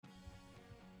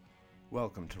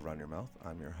Welcome to Run Your Mouth.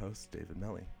 I'm your host, David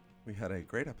Melly. We had a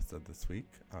great episode this week.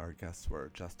 Our guests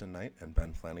were Justin Knight and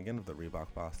Ben Flanagan of the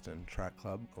Reebok Boston Track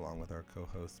Club, along with our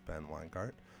co-host Ben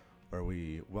Weingart, where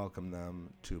we welcomed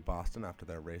them to Boston after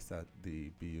their race at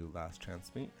the BU Last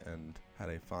Chance meet and had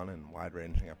a fun and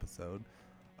wide-ranging episode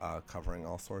covering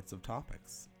all sorts of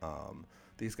topics.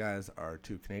 These guys are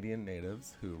two Canadian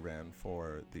natives who ran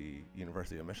for the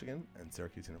University of Michigan and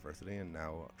Syracuse University and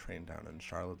now train down in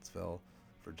Charlottesville,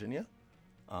 Virginia.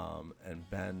 And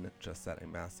Ben just set a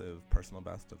massive personal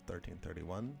best of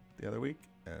 13:31 the other week,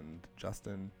 and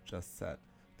Justin just set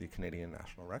the Canadian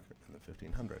national record in the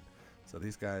 1500. So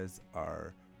these guys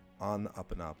are on the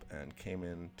up and up and came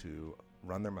in to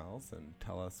run their mouths and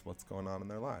tell us what's going on in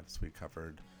their lives. We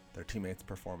covered their teammates'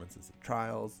 performances at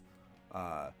trials,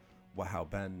 how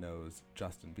Ben knows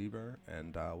Justin Bieber,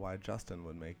 and why Justin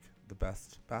would make the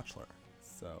best bachelor.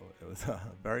 So it was a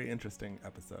very interesting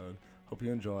episode. Hope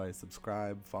you enjoy.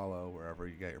 Subscribe, follow wherever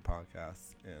you get your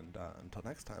podcasts. And until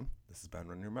next time, this has been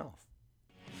Run Your Mouth.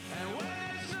 And when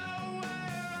there's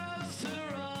nowhere else to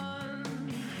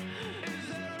run, is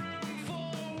there room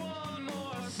for one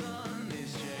more sun?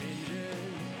 These changes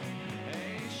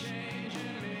ain't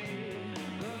changing me,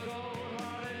 the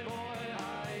cold-hearted boy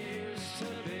I used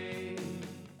to be.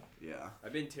 Yeah.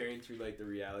 I've been tearing through like the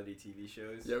reality TV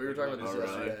shows. Yeah, we were talking about this Oh,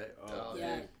 really? yesterday.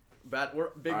 Yeah. We're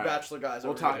big All right. Bachelor guys.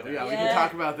 We'll over talk. here. Yeah, we Yeah. can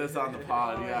talk about this on the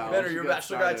pod. Yeah. Ben, we are you a should get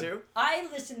Bachelor guy started. too? I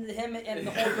listened to him and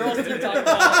the whole girls team talk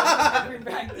about it every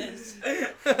practice.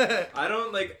 I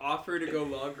don't like offer to go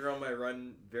longer on my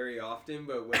run very often,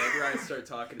 but whenever I start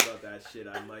talking about that shit,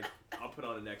 I'm like, I'll put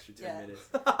on an extra 10 Yeah. minutes.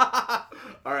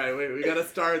 All right, wait. We gotta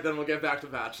start. Then we'll get back to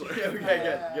Bachelor. Yeah,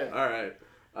 okay, good. All right.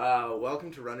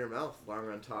 Welcome to Run Your Mouth, long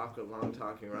run talk with long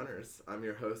talking runners. I'm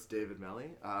your host, David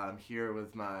Melly. I'm here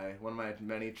with one of my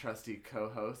many trusty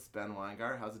co-hosts, Ben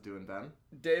Weingart. How's it doing, Ben?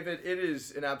 David, it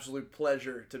is an absolute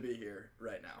pleasure to be here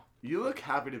right now. You look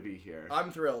happy to be here.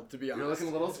 I'm thrilled, to be honest. You're looking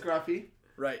a little scruffy,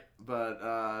 Right. but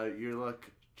you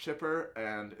look chipper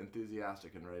and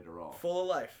enthusiastic and ready to roll. Full of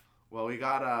life. Well, we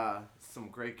got some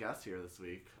great guests here this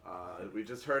week. We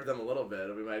just heard them a little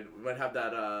bit. We might have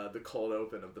that the cold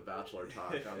open of the Bachelor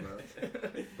talk on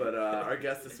this. But our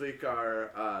guests this week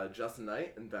are Justin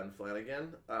Knight and Ben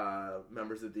Flanagan,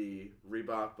 members of the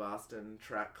Reebok Boston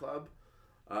Track Club,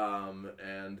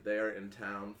 and they are in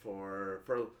town for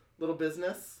little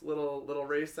business, little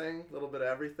racing, little bit of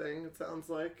everything. It sounds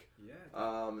like.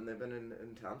 Yeah. And they've been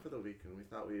in town for the week, and we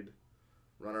thought we'd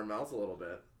run our mouths a little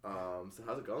bit. So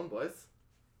how's it going, boys?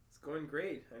 It's going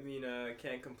great. I mean,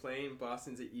 can't complain.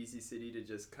 Boston's an easy city to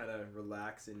just kind of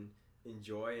relax and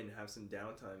enjoy and have some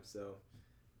downtime. So,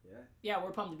 yeah. Yeah,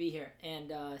 we're pumped to be here, and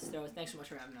so thanks so much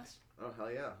for having us. Oh,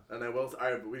 hell yeah.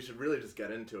 And we should really just get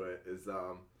into it,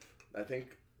 I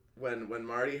think when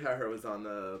Marty Herher was on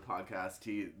the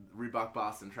podcast, Reebok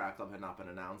Boston Track Club had not been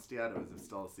announced yet. It was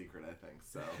still a secret, I think.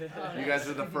 So you guys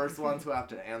are the first ones who have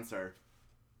to answer.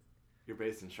 You're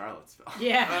based in Charlottesville.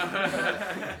 Yeah.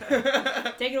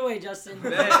 Take it away, Justin.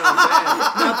 Man,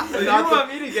 oh, man. So you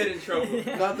want me to get in trouble?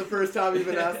 Not the first time you've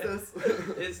been asked this?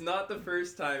 It's not the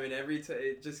first time, and every time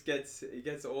it just gets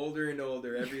older and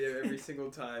older every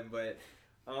single time. But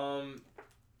I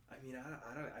mean,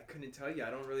 I couldn't tell you.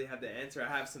 I don't really have the answer. I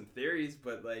have some theories,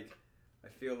 but like I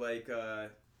feel like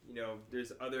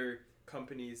there's other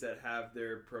companies that have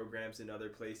their programs in other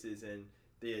places and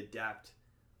they adapt.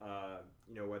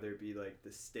 Whether it be like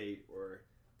the state or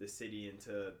the city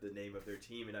into the name of their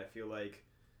team. And I feel like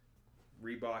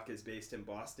Reebok is based in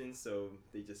Boston, so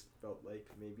they just felt like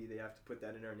maybe they have to put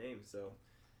that in our name. So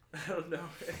I don't know.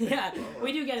 Yeah,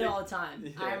 we do get it all the time.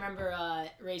 Yeah. I remember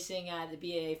racing at the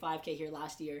BAA 5K here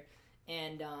last year,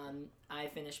 and I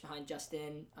finished behind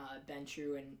Justin, Ben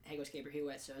True, and Hagos Gaber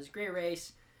Hewitt. So it was a great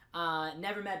race.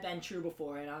 Never met Ben True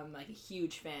before, and I'm like a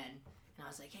huge fan. And I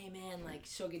was like, hey man, like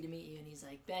so good to meet you. And he's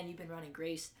like, Ben, you've been running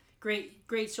great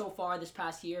so far this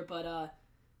past year, but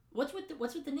what's with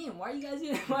the name? Why are you guys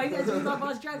doing Reebok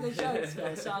Boston Track Club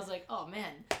Charlottesville? So I was like, oh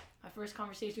man, my first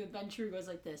conversation with Ben True goes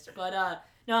like this. But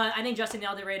no, I think Justin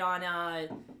nailed it right on.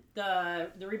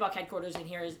 The Reebok headquarters in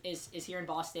here is here in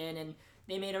Boston, and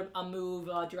they made a move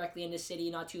directly in the city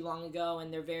not too long ago,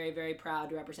 and they're very, very proud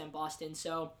to represent Boston.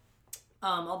 So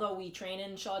although we train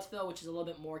in Charlottesville, which is a little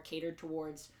bit more catered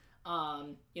towards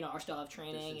our style of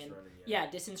training Distance and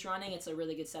running, distance running, it's a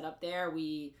really good setup there.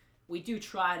 We do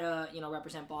try to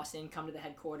represent Boston, come to the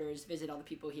headquarters, visit all the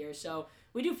people here, so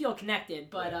we do feel connected.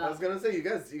 But I was gonna say you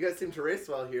guys seem to race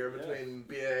well here between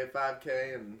BA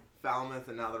 5K and Falmouth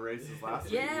and now the races last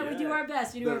week. Yeah, we do our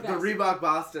best. We do The, our the best. Reebok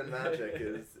Boston magic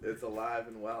is alive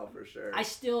and well for sure. I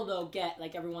still though get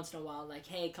like every once in a while like,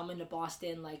 hey, come into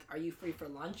Boston, like, are you free for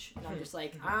lunch? And I'm just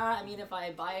like, I mean, if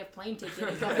I buy a plane ticket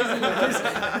and come visit you,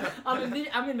 'cause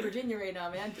I'm in Virginia right now,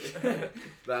 man.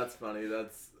 That's funny.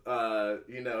 That's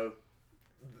you know,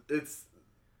 it's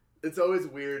always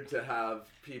weird to have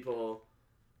people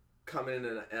come in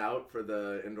and out for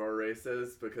the indoor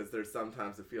races because there's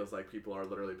sometimes it feels like people are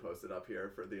literally posted up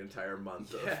here for the entire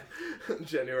month of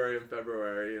January and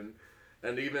February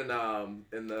and even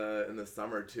in the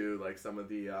summer too, like some of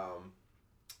the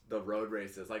road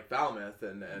races like Falmouth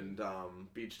and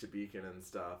Beach to Beacon and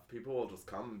stuff. People will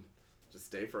just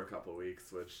stay for a couple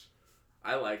weeks, which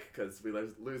I like because we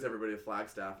lose everybody to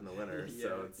Flagstaff in the winter,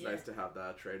 so it's nice to have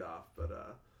that trade off. But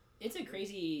it's a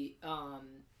crazy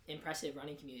impressive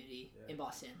running community in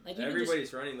Boston. Like even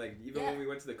everybody's running. Like even when we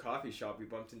went to the coffee shop, we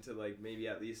bumped into like maybe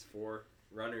at least 4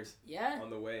 runners. On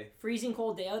the way. Freezing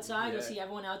cold day outside. You'll see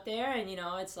everyone out there, and you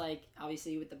know it's like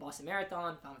obviously with the Boston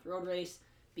Marathon, Falmouth Road Race,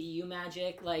 BU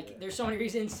Magic. Like there's so many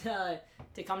reasons to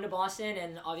come to Boston,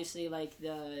 and obviously like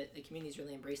the community's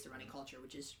really embraced the running culture,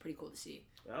 which is pretty cool to see.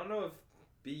 I don't know if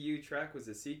BU track was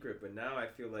a secret, but now I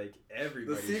feel like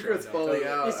everybody's the secret's falling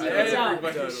out. The secret's out.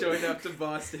 Everybody's showing up to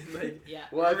Boston. Like,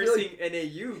 well, I remember seeing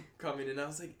NAU coming, and I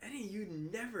was like, NAU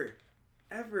never,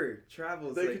 ever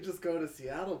travels. They could just go to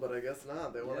Seattle, but I guess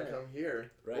not. They want to come here.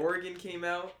 Right. Oregon came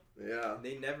out. Yeah.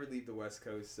 They never leave the West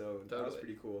Coast, so that was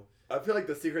pretty cool. I feel like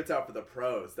the secret's out for the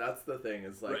pros. That's the thing.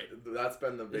 Is like that's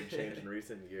been the big change in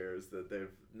recent years. That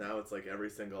now it's like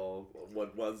every single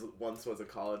what once was a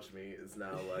college meet is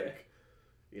now like.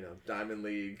 You know, Diamond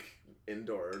League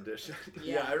indoor edition.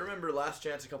 Yeah, I remember last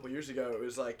chance a couple years ago. It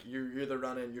was like you're either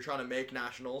running, you're trying to make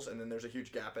nationals, and then there's a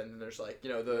huge gap, and then there's like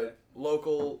the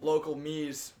local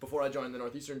me's before I joined the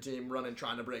Northeastern team running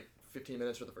trying to break 15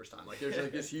 minutes for the first time. Like there's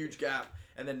like this huge gap,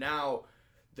 and then now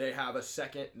they have a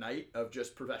second night of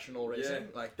just professional racing.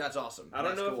 Like that's awesome. I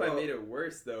don't know if I made it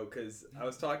worse though, because I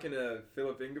was talking to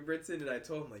Philip Ingebrigtsen and I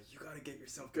told him like, you gotta get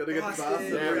yourself to Boston.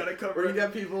 You gotta come. Or you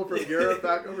get people from Europe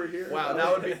back over here. Wow,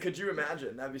 that would be. Could you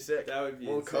imagine? That'd be sick. That would be.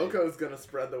 Well, insane. Coco's gonna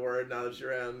spread the word now that you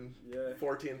ran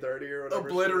 14:30 or whatever.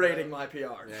 Obliterating my PR.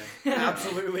 Yeah.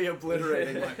 Absolutely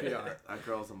obliterating my PR. That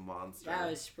girl's a monster. That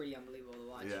was pretty unbelievable to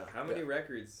watch. Yeah. How many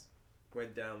records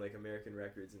went down, like American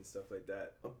records and stuff like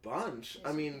that? A bunch.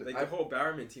 I mean, like the whole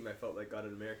Bowerman team, I felt like got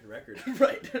an American record.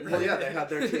 Right. Well, yeah, they had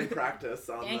their team practice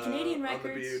on and the Canadian on the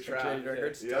records. BU track. Canadian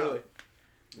records, Yeah. totally.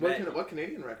 What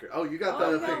Canadian record? Oh, you got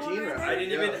the 15 record.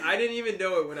 I didn't even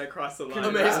know it when I crossed the line.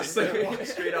 Amazing. I was just like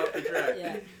straight off the track.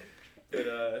 Yeah.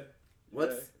 But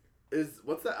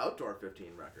what's the outdoor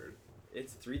 15 record?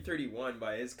 It's 3:31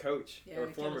 by his coach or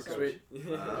former coach. Sweet.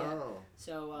 Oh.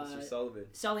 So Mr. Sullivan.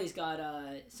 Sully's got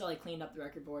Sully cleaned up the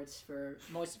record boards for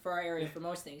our area for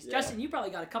most things. Justin, you probably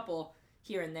got a couple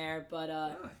here and there, but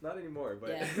not anymore. But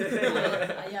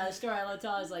yeah, the story I love to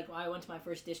tell is like I went to my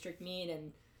first district meet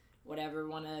and whatever,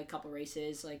 won a couple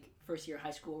races. Like first year of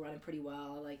high school, running pretty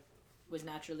well. Like was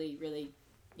naturally really,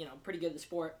 pretty good at the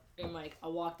sport. And like I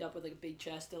walked up with like a big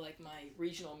chest to like my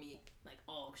regional meet, like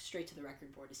straight to the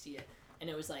record board to see it. And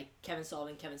it was like Kevin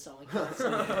Sullivan,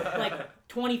 like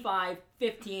 25,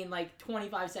 15, like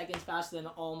 25 seconds faster than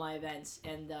all my events.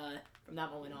 And from that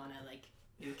moment on, I like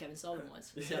knew who Kevin Sullivan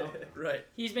was. So right.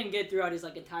 He's been good throughout his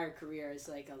like entire career as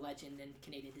like a legend in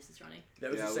Canadian distance running.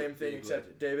 That was the same thing,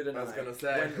 except David and I. I was gonna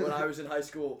say when I was in high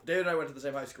school, David and I went to the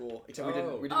same high school, except we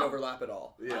didn't overlap at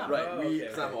all. Yeah. Right.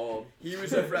 Because I'm old. He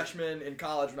was a freshman in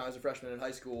college when I was a freshman in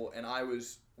high school, and I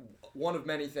was one of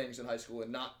many things in high school,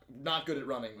 and not good at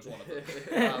running was one of them.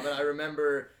 And I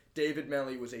remember David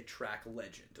Melly was a track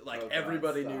legend. Like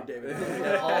everybody knew David Melly. He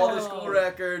had all the school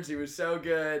records. He was so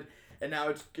good. And now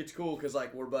it's cool because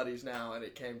like we're buddies now, and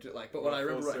it came to like. But when I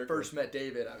remember when I first met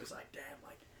David, I was like, damn,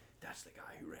 like that's the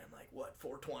guy who ran like what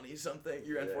 420 something.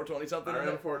 You ran 420 something. I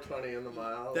ran 420 in the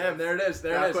mile. Damn, there it is.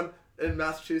 There it is. In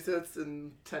Massachusetts,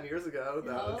 10 years ago,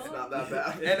 that was not that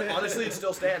bad. And honestly, it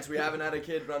still stands. We haven't had a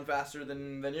kid run faster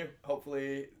than you.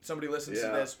 Hopefully, somebody listens to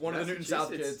this. One of the Newton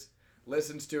South kids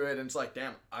listens to it, and it's like,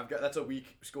 damn, that's a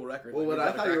weak school record. Well, like, what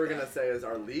I thought you were gonna say is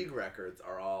our league records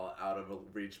are all out of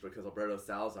reach because Alberto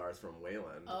Salazar is from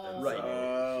Wayland. Oh. And Right.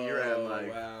 So he ran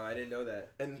like. Wow, I didn't know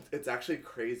that. And it's actually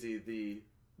crazy. The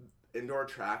indoor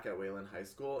track at Wayland High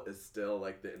School is still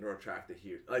like the indoor track that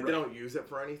he they don't use it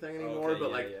for anything anymore. Okay,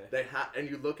 but they have, and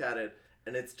you look at it,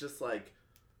 and it's just like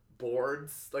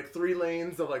boards, like 3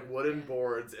 lanes of like wooden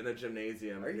boards in a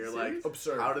gymnasium, Are and you you're serious? like,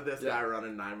 Absurd. how did this Yeah. guy run a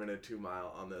 9-minute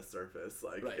 2-mile on this surface?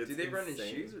 Like, Right. it's Do they run in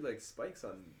insane. shoes or like spikes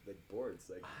on like boards?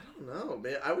 Like, I don't know,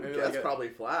 man. I would Maybe guess like a- probably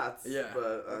flats. Yeah. But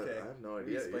okay, I have no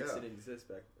maybe idea. spikes Yeah. didn't exist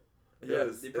back. Yeah,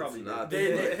 They probably it's not.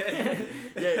 did.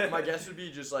 Yeah, my guess would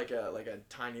be just like a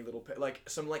tiny little like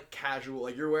some like casual,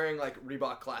 like you're wearing like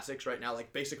Reebok Classics right now,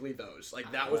 like basically those,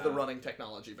 like that was the Wow. running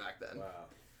technology back then. Wow.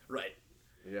 Right,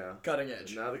 Yeah. cutting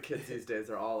edge. Now the kids these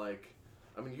days are all like,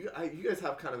 I mean, you guys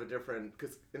have kind of a different,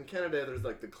 because in Canada there's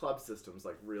like the club system's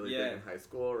like really Yeah. big in high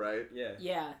school, right? Yeah.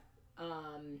 Yeah.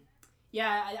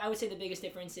 I would say the biggest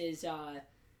difference is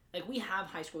like we have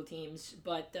high school teams,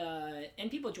 but and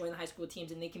people join the high school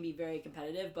teams and they can be very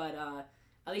competitive. But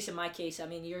at least in my case, I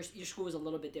mean your school is a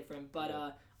little bit different. But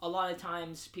a lot of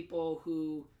times people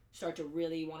who start to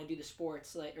really want to do the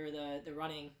sports like or the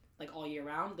running like all year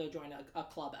round, they'll join a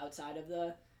club outside of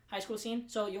the high school scene.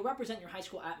 So you'll represent your high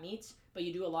school at meets, but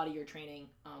you do a lot of your training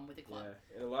with the club.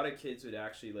 Yeah, and a lot of kids would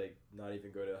actually like not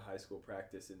even go to high school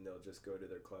practice, and they'll just go to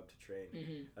their club to train.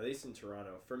 Mm-hmm. At least in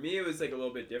Toronto. For me, it was like a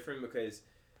little bit different because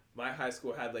my high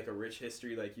school had like a rich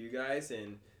history like you guys,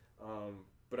 and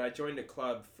but I joined a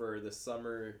club for the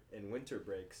summer and winter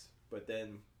breaks. But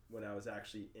then when I was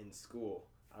actually in school,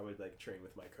 I would like train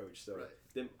with my coach. So Right.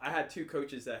 then I had 2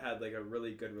 coaches that had like a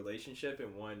really good relationship,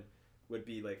 and one would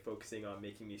be like focusing on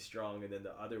making me strong, and then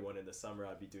the other one in the summer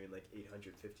I'd be doing like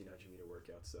 800, 1500 meter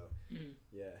workouts. So Mhm.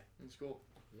 yeah, That's cool.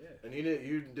 yeah. And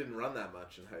you didn't run that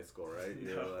much in high school, right?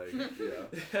 You No. were like,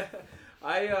 yeah.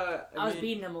 I was mean,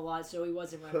 beating him a lot, so he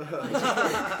wasn't running.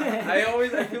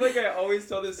 I feel like I always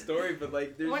tell this story, but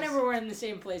like there's Whenever we're in the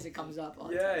same place, it comes up. All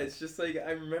the yeah, time. it's just like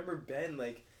I remember Ben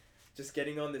like just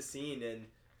getting on the scene, and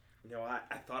you know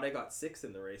I thought I got 6th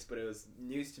in the race, but it was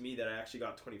news to me that I actually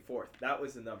got 24th. That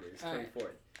was the number. It was All right.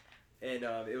 24th. And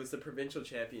it was the provincial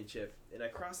championship, and I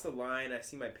crossed the line. I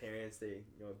see my parents. They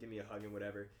give me a hug and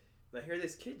whatever. And I hear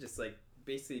this kid just like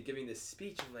basically giving this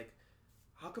speech. I'm like,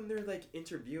 how come they're like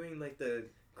interviewing like the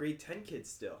grade 10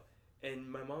 kids still? And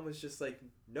my mom was just like,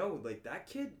 no, like that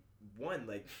kid won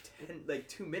like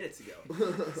 2 minutes ago.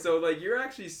 So like you're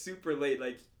actually super late.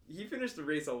 Like he finished the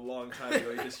race a long time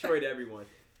ago. He destroyed everyone,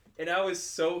 and I was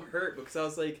so hurt because I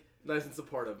was like, Nice and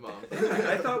supportive, mom.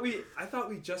 I thought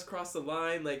we just crossed the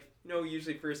line. Like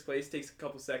usually first place takes a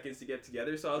couple seconds to get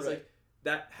together. So I was Right. like,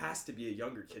 that has to be a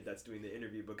younger kid that's doing the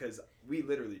interview because we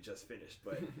literally just finished,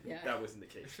 but Yeah. that wasn't the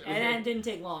case. And it didn't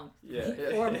take long.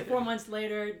 Yeah. Four months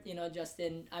later,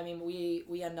 Justin. I mean, we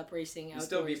ended up racing You outdoors.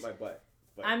 still beat my butt.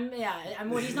 But I mean,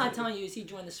 what he's not telling you is he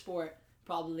joined the sport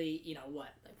probably like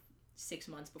 6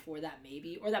 months before that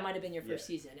maybe, or that might have been your first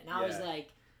Yeah. season. And I was Yeah. like,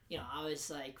 I was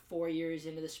like 4 years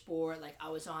into the sport. Like I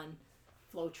was on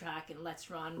Flow Track and Let's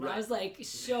Run. Right. I was like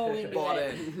so into Bought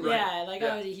it. in. Yeah, like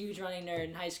Yeah. I was a huge running nerd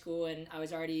in high school, and I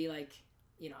was already like,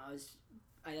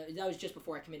 that was just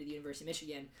before I committed to the University of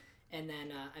Michigan, and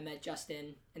then I met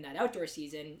Justin in that outdoor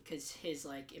season because his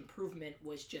like improvement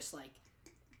was just like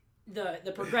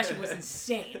the progression was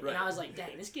insane, Right. and I was like,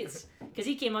 dang, this kid's because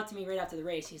he came up to me right after the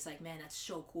race. He's like, man, that's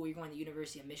so cool. You're going to the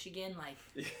University of Michigan, like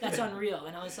that's unreal.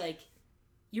 And I was like,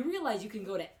 you realize you can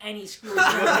go to any school. Like,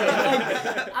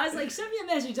 I was like, send me a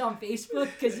message on Facebook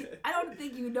because I don't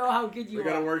think you know how good you We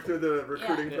gotta are. work through the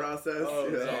recruiting Yeah. process. Oh,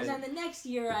 yeah. okay. And then the next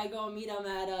year, I go meet him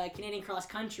at Canadian Cross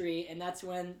Country, and that's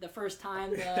when the first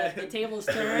time the tables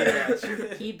turn.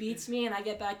 And he beats me, and I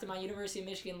get back to my University of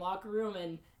Michigan locker room,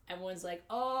 and everyone's like,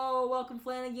 "Oh, welcome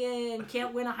Flanagan!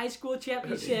 Can't win a high school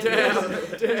championship." Damn.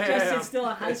 Justin's still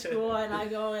in high school, and I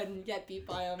go and get beat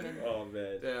by him, and Oh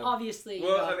man. Damn. obviously,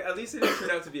 Well, I mean, at least it didn't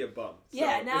turn out to be a bum. So.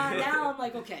 yeah. Now I'm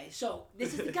like, okay, so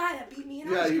this is the guy that beat me in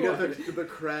Yeah, high you school. get the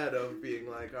cred of being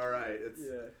like, all right, it's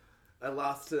Yeah. I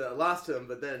lost to him,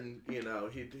 but then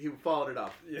he followed it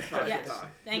up. Yeah. Time to Yes, time.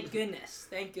 thank goodness,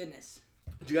 thank goodness.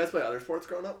 Did you guys play other sports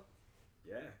growing up?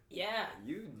 Yeah. Yeah.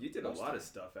 You did Most a lot of of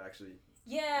stuff actually.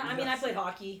 Yeah, I mean, I played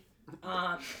hockey,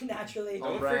 naturally. Oh,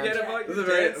 Don't brand. forget about This your is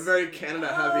a dance. very Canada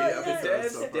heavy Oh, yeah. episode.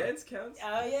 Dance, so far. dance counts.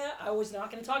 Yeah, I was not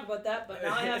going to talk about that, but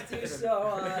now I have to.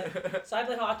 So I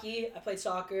played hockey, I played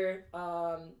soccer,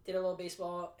 did a little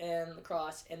baseball and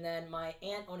lacrosse, and then my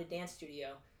aunt owned a dance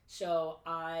studio. So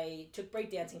I took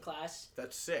breakdancing class,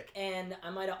 That's sick. and I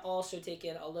might have also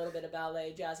taken a little bit of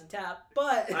ballet, jazz, and tap,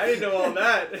 but I didn't know all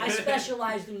that. I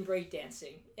specialized in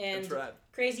breakdancing. And That's rad.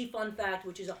 crazy fun fact,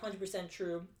 which is 100%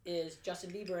 true, is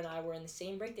Justin Bieber and I were in the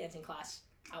same breakdancing class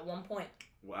at one point.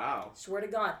 Wow, Swear to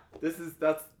God.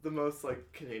 that's the most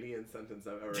like Canadian sentence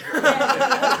I've ever heard.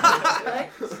 Right?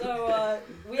 So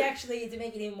we actually, to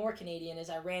make it even more Canadian, is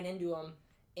I ran into him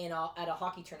at a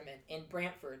hockey tournament in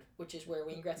Brantford, which is where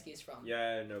Wayne Gretzky is from.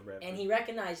 Yeah, I know Brentford. And he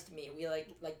recognized me. We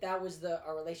like that was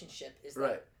our relationship. Is that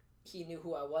Right. he knew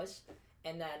who I was,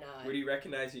 and then. Would he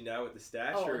recognize you now with the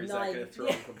stash, Oh, or is no, that going to throw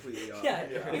him completely off? Yeah,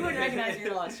 Yeah. he wouldn't recognize me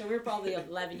at all. So we were probably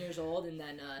 11 years old, and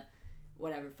then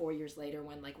 4 years later,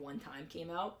 when like One Time came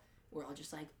out, we're all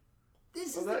just like,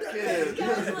 "This is Well, the that this kid-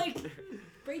 guy's like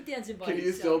breakdancing buddy." Can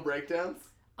you So, still breakdance?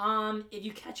 if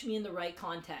you catch me in the right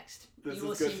context, This you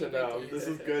will is good see to me know. breakdance. This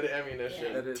is good ammunition.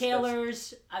 Yeah. That is-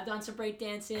 Taylor's, I've done some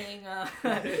breakdancing.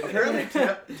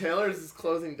 Apparently, Taylor's is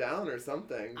closing down or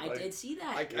something. I did see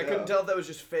that. I Yeah. couldn't tell if that was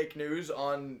just fake news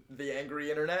on the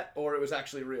angry internet or it was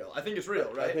actually real. I think it's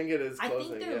real, right? I think it is I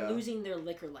closing. think they're yeah. losing their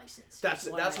liquor license. That's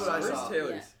is what I Where's saw.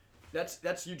 Taylor's?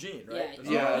 That's Eugene, right?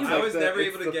 Yeah, Yeah, You- it's I like was the- never it's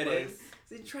able to the get in. place.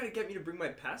 They tried to get me to bring my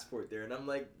passport there, and I'm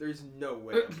like, there's no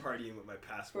way I'm partying with my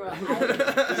passport. Bro, no way.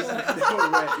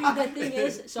 Dude, the thing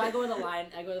is, so I go to the line,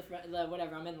 I go to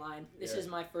whatever, I'm in line. This Yeah. is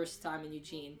my first time in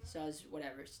Eugene, so I was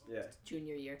whatever, Yeah.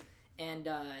 junior year, and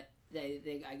I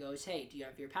goes, hey, do you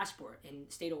have your passport? In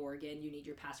the state of Oregon, you need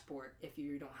your passport if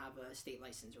you don't have a state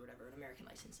license or whatever, an American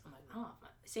license. I'm like, oh,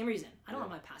 same reason. I don't have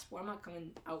my passport. I'm not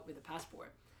coming out with a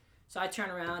passport. So I turn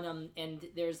around, and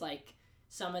there's like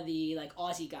some of the like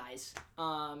Aussie guys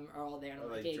are all there, and I'm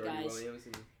Or like, like hey Jordy guys. Williams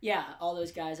and Yeah, all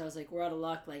those guys. I was like, we're out of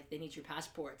luck. Like, they need your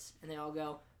passports. And they all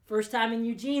go, first time in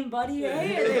Eugene, buddy.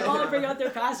 Hey, and they all bring out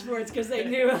their passports because they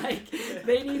knew, like,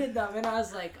 they needed them. And I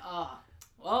was like, oh,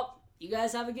 well, you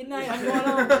guys have a good night. I'm going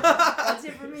home. That's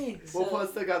it for me. Well, So-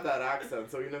 plus they got that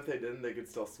accent, so even if they didn't, they could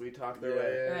still sweet talk their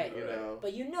way in. Right. You know.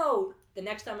 But the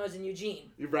next time I was in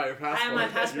Eugene, You brought your passport. I had my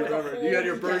passport You, the remember, you had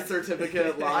your whole birth weekend.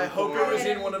 certificate. Long I hope it was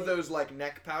Yeah. in one of those like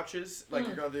neck pouches. Like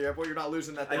you're going to the airport, you're not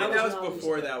losing that I thing. think I that was was not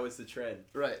before using that was the trend.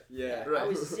 Right. Yeah. Right. I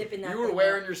was zipping that You were thing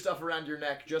wearing up. your stuff around your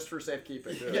neck just for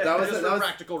safekeeping. Yeah. That was- just that for was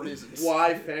practical reasons.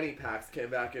 Why fanny packs came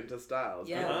back into style.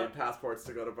 Yeah. People need passports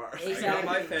to go to bars. I got Exactly.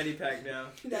 my fanny pack now.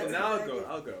 So That's now exactly-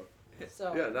 I'll go.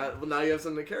 So, Yeah, now you have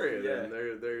something to carry it Yeah.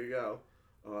 in. There you go.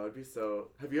 Oh, it'd be so.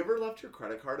 Have you ever left your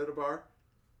credit card at a bar?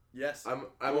 Yes. I'm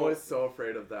Well- always so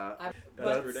afraid of that. I, That's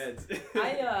but where it ends.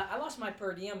 I lost my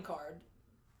per diem card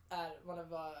at one of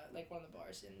the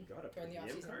bars in Got a per during the diem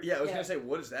off season. card? Yeah, I was Yeah. gonna say,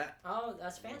 what is that? Oh,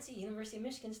 that's fancy. University of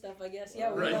Michigan stuff, I guess.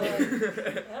 Yeah, we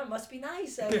Right. yeah, must be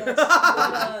nice, I guess.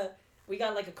 But, we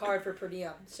got like a card for per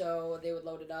diem, so they would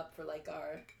load it up for like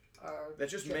our That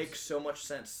just trips. makes so much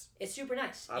sense. It's super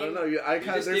nice. I don't And- know. I kind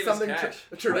of just there's gave us something cash.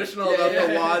 traditional Yeah, about yeah,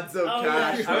 the yeah. wads of Oh,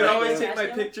 cash. yeah. I would Right. always Yeah. take my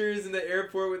Yeah. pictures in the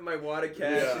airport with my wad of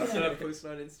cash Yeah. instead of posting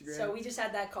on Instagram. So we just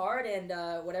had that card, and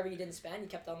whatever you didn't spend, you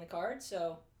kept on the card.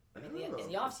 So in the Oh,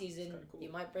 off that's season, kinda cool.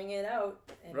 you might bring it out,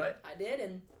 and Right. I did,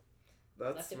 and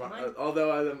That's left it smart. behind.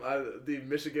 Although the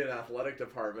Michigan athletic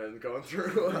department going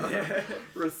through Yeah.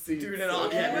 receipts. Dude, and I all-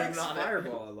 get yeah, drinks not it.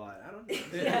 Fireball a lot. I don't know.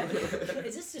 yeah.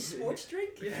 Is this a sports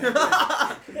drink? We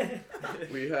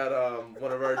had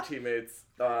one of our teammates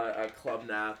at Club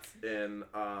Nats in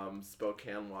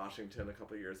Spokane, Washington, a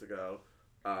couple years ago.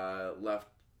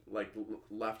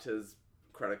 Left his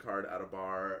credit card at a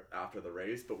bar after the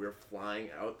race, but we were flying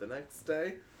out the next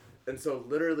day, and so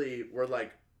literally we're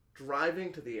like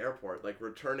driving to the airport, like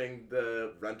returning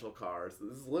the rental cars.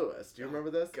 This is Lewis. Do you remember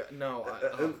this? No,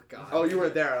 Oh, God. Oh, you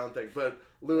weren't there, I don't think. But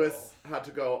Lewis had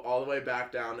to go all the way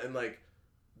back down, and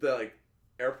the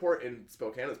airport in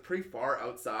Spokane is pretty far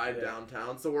outside Yeah.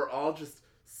 downtown. So we're all just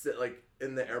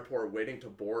in the airport waiting to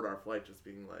board our flight, just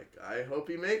being like, I hope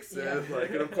he makes it. Yeah.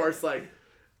 And of course,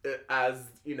 as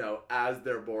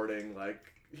they're boarding,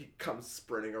 he comes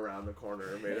sprinting around the corner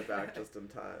and made it back just in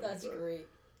time. That's So- great.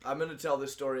 I'm gonna tell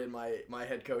this story, and my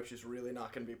head coach is really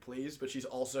not gonna be pleased, but she's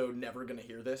also never gonna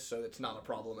hear this, so it's not a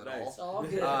problem at Nice. It's all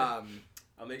good. all.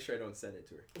 I'll make sure I don't send it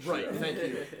to her. Right, thank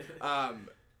you.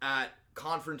 At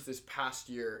conference this past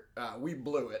year, we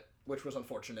blew it, which was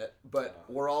unfortunate, but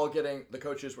the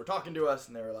coaches were talking to us,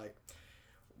 and they were like,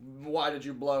 why did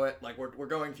you blow it? Like, we're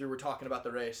going through, we're talking about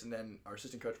the race, and then our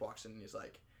assistant coach walks in, and he's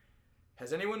like,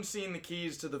 has anyone seen the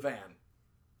keys to the van?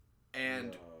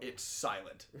 And No. it's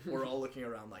silent. We're all looking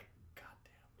around like, God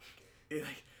damn.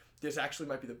 This actually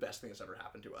might be the best thing that's ever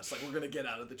happened to us. Like, we're going to get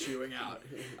out of the chewing out.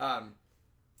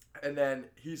 And then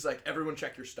he's like, everyone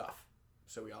check your stuff.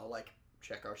 So we all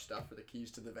check our stuff for the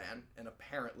keys to the van. And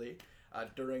apparently,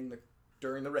 during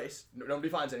the race, nobody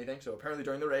finds anything. So apparently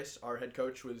during the race, our head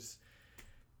coach was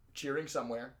cheering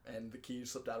somewhere, and the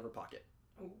keys slipped out of her pocket.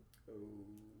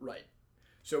 Right.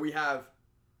 So we have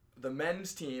the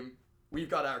men's team. We've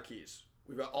got our keys.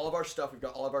 We've got all of our stuff. We've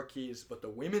got all of our keys. But the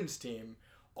women's team,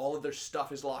 all of their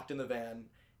stuff is locked in the van,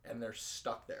 and they're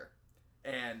stuck there.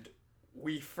 And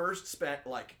we first spent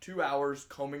like 2 hours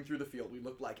combing through the field. We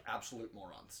looked like absolute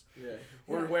morons. Yeah.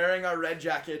 We're wearing our red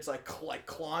jackets, like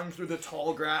clawing through the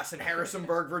tall grass in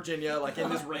Harrisonburg, Virginia, like in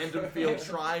this random field,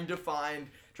 trying to find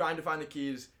the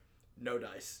keys. No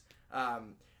dice.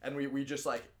 And we just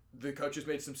like, the coaches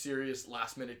made some serious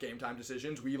last minute game time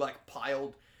decisions. We like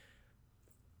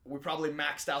we probably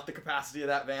maxed out the capacity of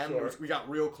that van. Sure. We got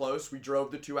real close. We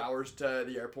drove the 2 hours to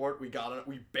the airport. We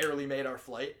barely made our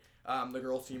flight. The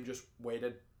girls team just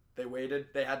waited. They waited.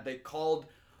 They called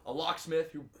a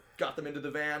locksmith who got them into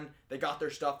the van. They got their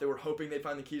stuff. They were hoping they'd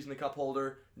find the keys in the cup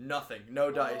holder. Nothing.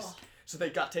 No dice. So they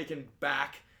got taken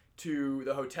back to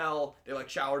the hotel. They like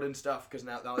showered and stuff because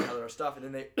now they had their stuff. And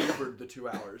then they Ubered the 2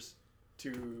 hours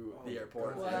to the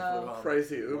airport. Wow. And they flew home.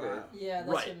 Crazy Uber. Wow. Yeah, that's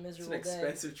Right. a It's miserable an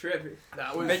expensive trip. That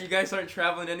I was bet you guys aren't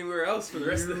traveling anywhere else for the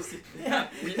rest of this. day. Yeah.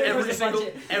 every Where's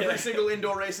the budget? single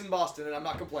indoor race in Boston, and I'm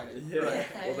not complaining. Yeah. Right.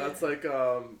 Well, that's like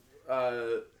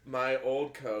my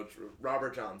old coach,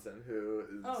 Robert Johnson, who is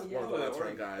Oh, yeah. one of the Oh, Let's Run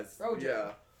Oregon. guys.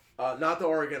 Rojo. Yeah. Not the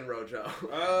Oregon Rojo.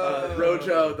 Oh.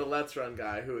 Rojo, the Let's Run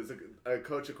guy, who is a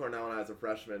coach at Cornell when I was a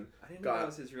freshman. I didn't know God. that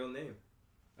was his real name.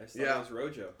 I just thought Yeah. it was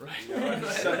Rojo. Right. You know,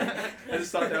 I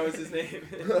just thought that was his name.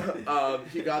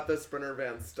 He got the Sprinter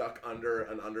van stuck under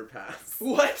an underpass.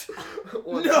 What?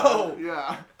 One No! time,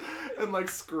 yeah. And like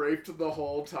scraped the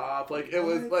whole top. Like it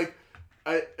was like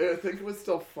I think it was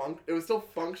still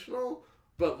functional,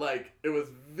 but like it was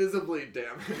visibly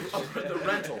damaged. The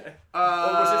rental. Or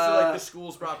Or was this like the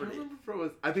school's property?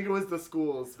 I think it was the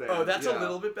school's van. Oh, that's yeah. a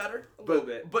little bit better. A little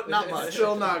bit. but not much.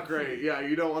 Still not great. Yeah,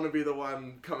 you don't want to be the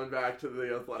one coming back to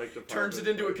the athletic department. Turns it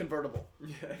into a convertible.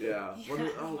 Yeah. Yeah,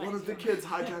 One of the kids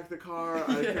hijacked the car.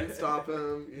 I couldn't stop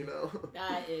him. You know.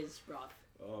 That is rough.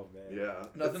 Oh man. Yeah.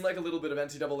 Nothing like a little bit of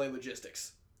NCAA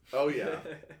logistics. Oh yeah.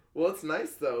 Well, it's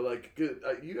nice though. Like,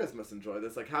 you guys must enjoy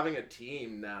this. Like having a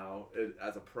team now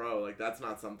as a pro. Like that's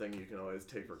not something you can always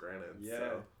take for granted. Yeah,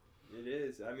 So. it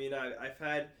is. I mean, I've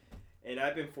had, and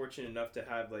I've been fortunate enough to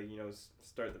have like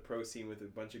start the pro scene with a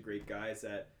bunch of great guys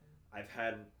that I've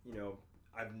had.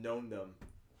 I've known them,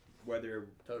 whether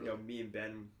Totally. me and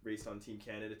Ben raced on Team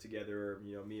Canada together, or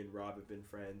me and Rob have been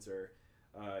friends, or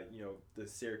the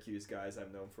Syracuse guys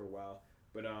I've known for a while.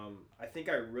 But I think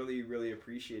I really, really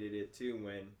appreciated it too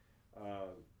when,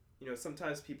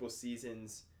 sometimes people's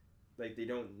seasons, like they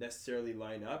don't necessarily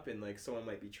line up, and like someone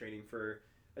might be training for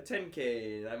a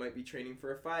 10K and I might be training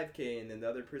for a 5K, and then the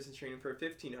other person's training for a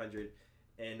 1500,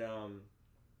 and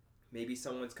maybe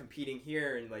someone's competing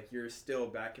here and like you're still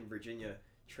back in Virginia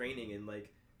training, and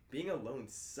like being alone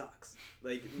sucks.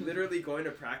 Like literally going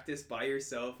to practice by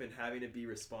yourself and having to be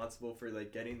responsible for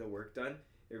like getting the work done,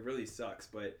 it really sucks.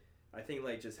 But I think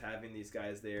like just having these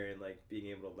guys there and like being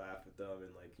able to laugh with them and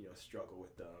like struggle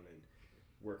with them and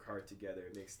work hard together,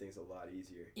 it makes things a lot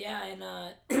easier. Yeah, and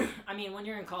I mean, when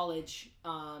you're in college,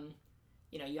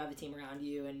 you have a team around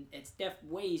you, and it's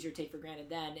way easier to take for granted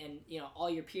then, and all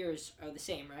your peers are the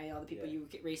same, right? All the people you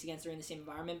race against are in the same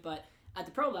environment, but at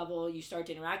the pro level, you start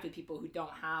to interact with people who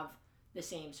don't have the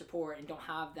same support and don't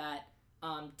have that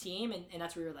team, and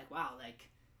that's where you're like, wow, like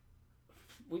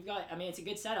we've got. I mean, it's a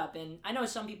good setup, and I know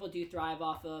some people do thrive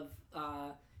off of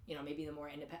maybe the more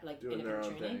Doing their independent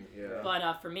own training. thing. Yeah.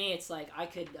 But for me, it's like I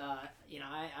could,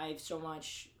 I have so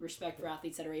much respect for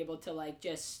athletes that are able to like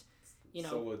just,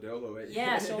 Solo dolo it.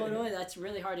 yeah, solo dolo. That's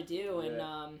really hard to do, and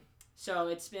Yeah. so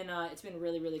it's been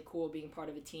really really cool being part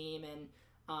of a team, and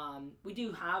we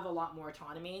do have a lot more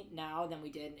autonomy now than we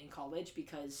did in college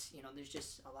because there's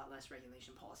just a lot less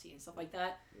regulation policy and stuff like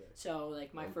that. Yeah. So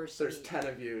like my first There's meet- 10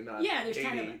 of you, not yeah, there's 80.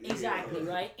 10 of them. Exactly,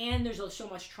 right? And there's so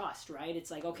much trust, right? It's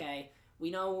like, okay, we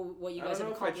know what you I guys don't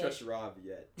know have if I accomplished. trust Rob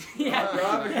yet. Yeah.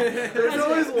 Rob. There's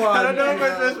always one. I don't know if I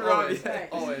you trust Rob always. yet. Right.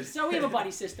 Always. So we have a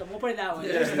buddy system. We'll put it that way.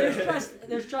 Yeah.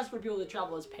 There's trust for people to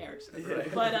travel as pairs. Yeah.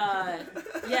 But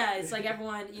yeah, it's like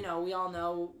everyone. We all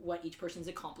know what each person's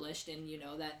accomplished, and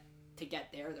that to get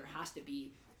there has to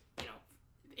be,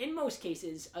 in most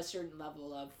cases, a certain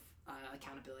level of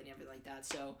accountability and everything like that.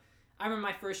 So I remember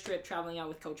my first trip traveling out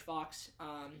with Coach Fox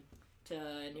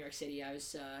to New York City.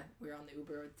 We were on the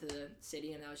Uber to the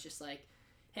city, and I was just like,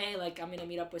 hey, like, I'm going to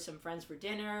meet up with some friends for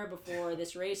dinner before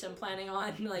this race I'm planning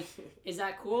on. Like, is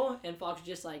that cool? And Fox was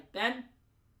just like, Ben,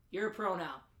 you're a pro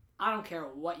now. I don't care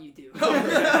what you do.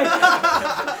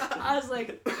 I was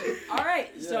like, all right.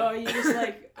 So you just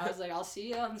like, I was like, I'll see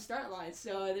you on the start line.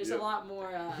 So there's a lot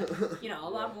more, a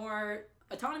lot more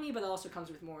autonomy, but it also comes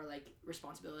with more like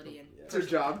responsibility and It's your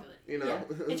job, Yeah,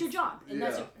 it's your job, and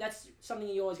Yeah. that's something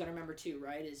you always got to remember too,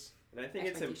 right? Is And I think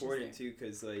it's Expectations important there. too,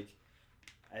 because like,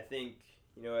 I think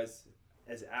as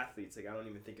as athletes, like I don't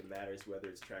even think it matters whether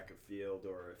it's track or field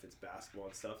or if it's basketball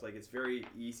and stuff. Like it's very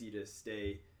easy to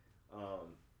stay,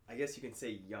 I guess you can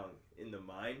say young in the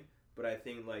mind, but I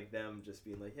think like them just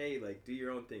being like, hey, like do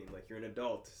your own thing, like you're an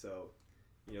adult, so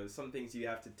you know some things you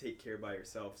have to take care by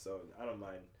yourself. So I don't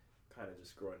mind kind of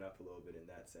just growing up a little bit in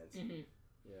that sense. Mm-hmm.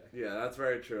 Yeah, that's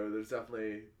very true. There's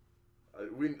definitely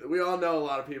we all know a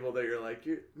lot of people that you're like,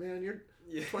 you're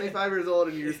 25 years old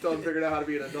and you still haven't figured out how to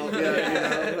be an adult yet.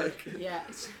 You know, like Yeah.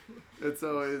 it's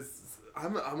always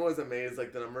I'm always amazed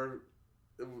like the number.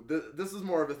 This is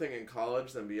more of a thing in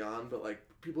college than beyond, but like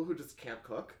people who just can't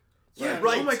cook. Yeah,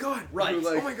 Right. Oh my god. Right. Who,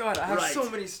 like, Oh my god. I have Right. so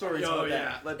many stories Oh about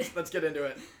yeah, that. let's get into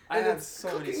it. I And have it's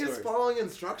so many cooking is stories. following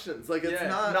instructions. Like it's Yeah.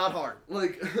 Not hard.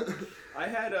 like I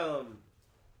had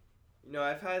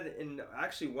I've had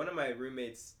actually one of my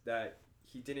roommates that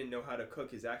he didn't know how to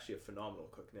cook is actually a phenomenal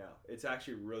cook now. It's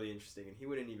actually really interesting, and he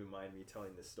wouldn't even mind me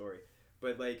telling this story.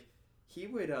 But like he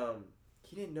would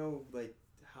he didn't know like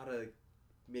how to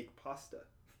make pasta.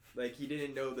 Like he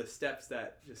didn't know the steps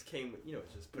that just came with,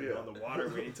 just putting it on the water,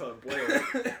 waiting till it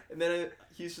boils. And then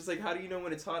he's just like, how do you know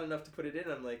when it's hot enough to put it in?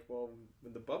 I'm like, well,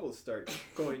 when the bubbles start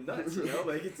going nuts,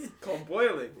 like it's called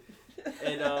boiling.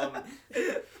 And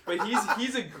but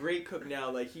he's a great cook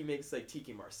now. Like he makes like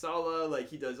tikka marsala, like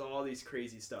he does all these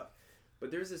crazy stuff.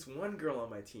 But there's this one girl on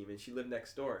my team, and she lived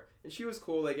next door, and she was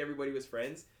cool. Like everybody was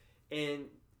friends, and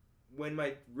when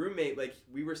my roommate, like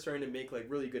we were starting to make like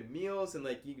really good meals, and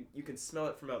like you can smell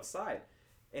it from outside,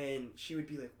 and she would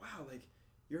be like, wow, like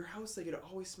your house, like it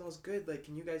always smells good. Like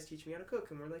can you guys teach me how to cook?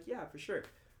 And we're like, yeah, for sure,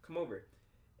 come over.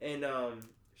 And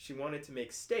she wanted to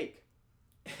make steak,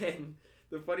 and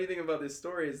the funny thing about this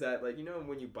story is that, like,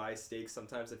 when you buy steak,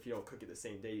 sometimes if you don't cook it the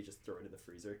same day, you just throw it in the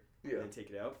freezer and then take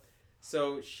it out.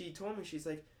 So she told me, she's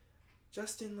like,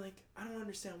 Justin, like, I don't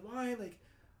understand why, like,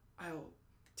 I'll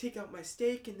take out my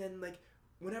steak and then, like,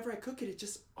 whenever I cook it, it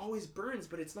just always burns,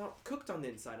 but it's not cooked on the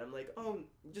inside. I'm like, oh,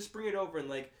 just bring it over and,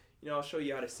 like, I'll show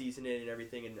you how to season it and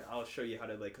everything, and I'll show you how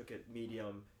to, like, cook it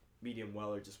medium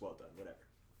well, or just well done, whatever.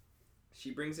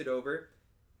 She brings it over,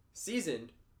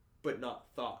 seasoned, but not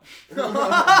thawed.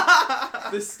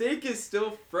 The steak is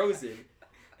still frozen,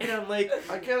 and I'm like,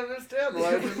 I can't understand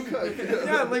why it didn't cook.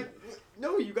 yeah, I'm like,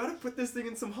 no, you gotta put this thing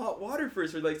in some hot water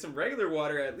first, or like some regular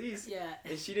water at least. Yeah.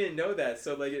 And she didn't know that,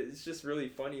 so like it's just really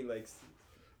funny. Like,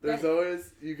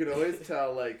 You can always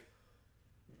tell, like,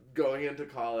 going into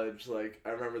college, like, I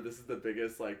remember this is the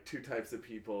biggest, like, two types of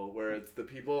people, where it's the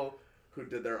people who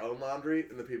did their own laundry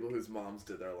and the people whose moms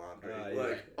did their laundry. Yeah.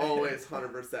 Like, always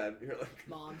 100%. You're like...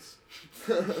 Moms.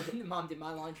 Mom did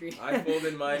my laundry. I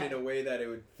folded mine in a way that it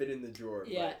would fit in the drawer.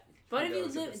 Yeah. But Who if you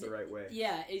knows live it's the right way.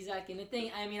 Yeah, exactly. And the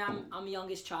thing, I mean, I'm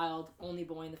youngest child, only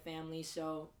boy in the family,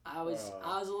 so I was a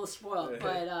little spoiled.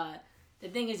 But the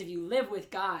thing is, if you live with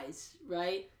guys,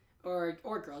 right, or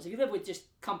girls, if you live with just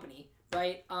company,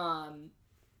 right,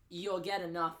 you'll get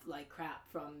enough like crap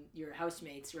from your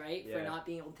housemates, right, for not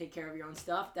being able to take care of your own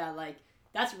stuff. That like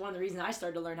that's one of the reasons I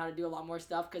started to learn how to do a lot more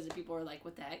stuff, because people are like,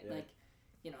 what the heck, like.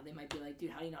 They might be like, dude,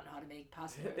 how do you not know how to make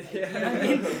pasta? Like, you know what I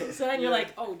mean? So then you're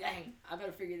like, oh, dang, I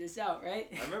better figure this out,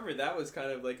 right? I remember that was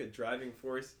kind of like a driving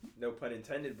force, no pun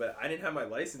intended, but I didn't have my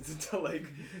license until like,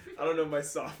 I don't know, my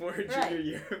sophomore or junior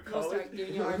year of They'll college. start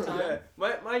giving you a hard time.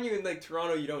 Yeah. Mind you, in like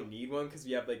Toronto, you don't need one because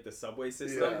we have like the subway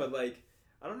system, Yeah. but like,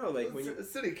 I don't know, like when you... A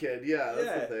city kid,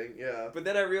 that's the thing, yeah. But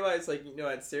then I realized, like,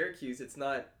 at Syracuse, there's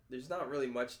not really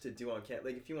much to do on campus.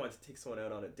 Like, if you want to take someone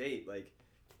out on a date, like,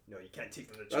 you can't take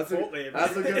them to Chipotle.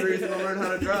 That's a good reason to learn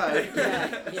how to drive.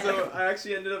 Yeah. So I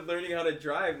actually ended up learning how to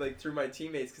drive, like, through my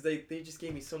teammates, because they just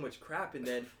gave me so much crap, and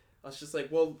then I was just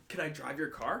like, well, can I drive your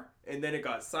car? And then it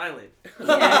got silent.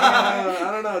 I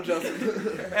don't know,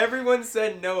 Justin. Everyone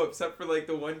said no, except for, like,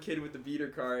 the one kid with the beater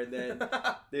car, and then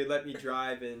they let me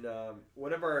drive, and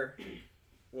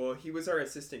he was our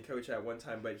assistant coach at one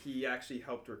time, but he actually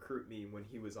helped recruit me when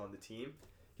he was on the team.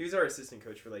 He was our assistant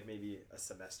coach for, like, maybe a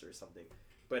semester or something.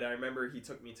 But I remember he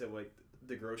took me to, like,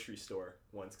 the grocery store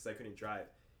once because I couldn't drive.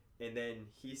 And then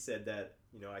he said that,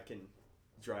 I can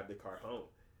drive the car home.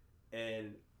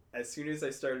 And as soon as I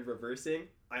started reversing,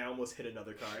 I almost hit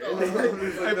another car.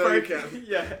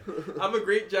 Yeah. I'm a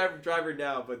great driver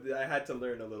now, but I had to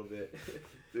learn a little bit.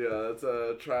 Yeah, that's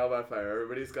a trial by fire.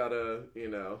 Everybody's got to,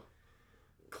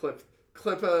 clip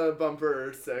a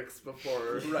bumper 6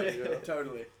 before. Right,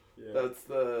 totally. Yeah.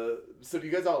 So do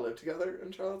you guys all live together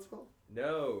in Charlottesville?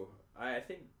 No, I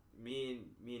think me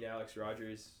and Alex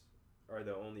Rogers are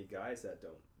the only guys that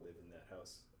don't live in that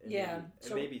house. And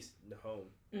maybe the home.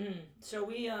 Mm-hmm. So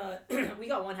we we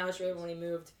got one house right when we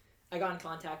moved. I got in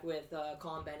contact with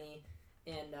Colin Benny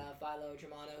and Philo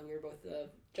Germano, who are both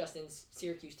Justin's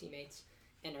Syracuse teammates,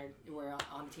 and were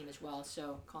on the team as well.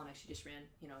 So Colin actually just ran,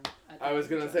 I was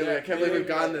gonna say, I can't believe we've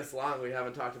gone this long. We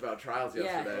haven't talked about trials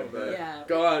yesterday, but yeah.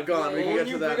 go on. Yeah, We can When get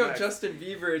you to that bring up next. Justin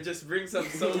Bieber, it just brings up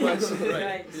so much.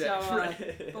 Right. Yeah. So,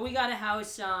 but we got a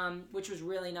house, which was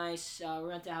really nice. We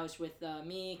rented a house with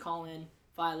me, Colin,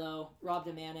 Philo, Rob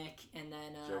Domanic, and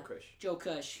then Joe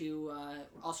Cush, who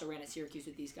also ran at Syracuse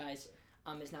with these guys.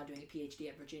 Is now doing a PhD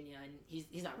at Virginia, and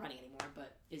he's not running anymore,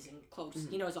 but is in close.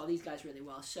 Mm-hmm. He knows all these guys really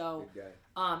well. So, Good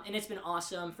guy. and it's been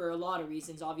awesome for a lot of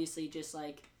reasons. Obviously, just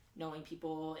like knowing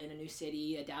people in a new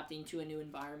city, adapting to a new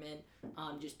environment,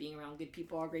 just being around good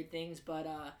people are great things. But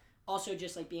also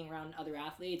just like being around other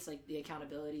athletes, like the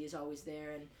accountability is always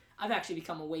there. And I've actually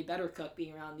become a way better cook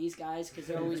being around these guys because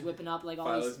they're always whipping up like all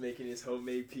Philo's these. making his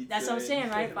homemade pizza. That's what I'm saying,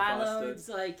 right? and Philo's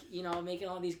pasta. like making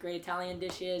all these great Italian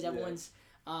dishes. Everyone's.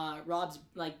 Rob's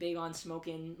like big on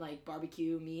smoking like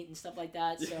barbecue meat and stuff like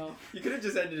that. So You could have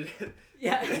just ended it.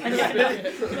 yeah,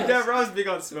 Yeah, Rob's big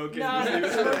on smoking. No,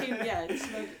 smoking. Yeah,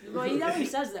 smoking. Well, he always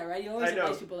says that, right? He always I know.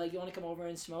 invites people like, "You want to come over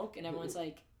and smoke?" And everyone's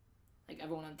like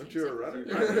everyone on the But team's you're a like, runner,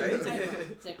 yeah, right?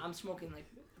 it's like I'm smoking like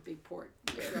a big port.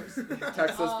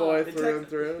 Texas boy the through and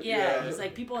through. Yeah, it's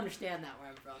like people understand that where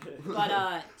I'm from.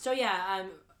 But so yeah,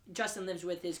 Justin lives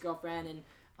with his girlfriend and.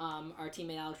 Our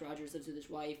teammate Alex Rogers lives with his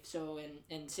wife, so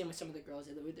and same with some of the girls,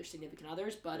 they live with their significant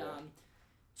others. But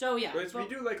so yeah, But we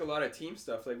do like a lot of team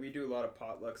stuff. Like we do a lot of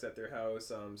potlucks at their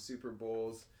house, Super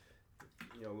Bowls.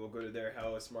 We'll go to their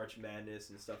house, March Madness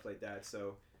and stuff like that.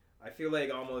 So I feel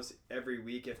like almost every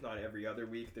week, if not every other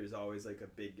week, there's always like a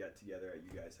big get together at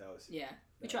you guys' house. Yeah,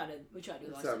 we try to do a lot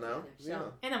of What's stuff that now? together. So, Yeah.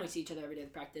 and then we see each other every day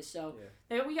at practice. So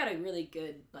we got a really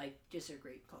good, just a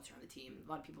great culture on the team. A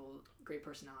lot of people, great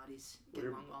personalities, get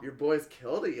along well. Your boys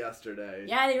killed it yesterday.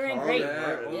 Yeah, they were in Carl great. and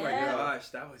Martin. Oh my Yeah. gosh,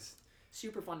 that was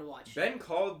Super fun to watch. Ben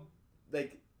called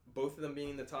like both of them being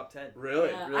in the top 10. Really?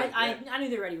 Yeah, really? I knew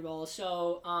they were ready to roll.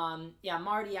 So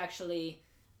Marty actually,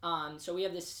 so we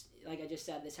have this, like I just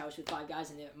said, this house with 5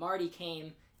 guys in it. Marty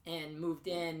came and moved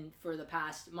in for the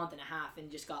past month and a half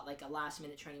and just got like a last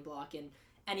minute training block. And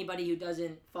anybody who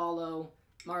doesn't follow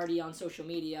Marty on social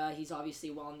media, he's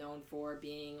obviously well known for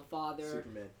being a father,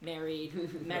 Superman.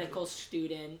 married, medical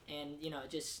student, and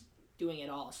just doing it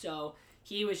all. So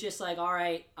he was just like, all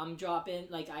right, I'm dropping,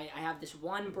 like I have this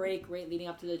one break right leading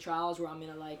up to the trials where I'm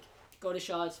gonna like go to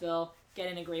Charlottesville,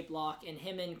 get in a great block. And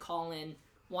him and Colin,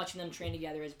 watching them train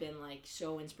together has been like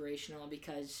so inspirational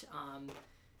because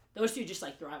those two just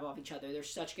like thrive off each other. They're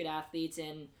such good athletes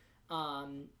and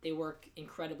they work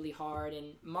incredibly hard.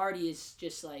 And Marty is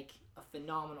just like a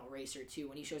phenomenal racer too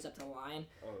when he shows up to the line.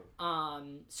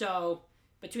 So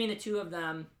between the two of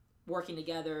them working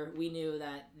together, we knew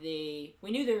they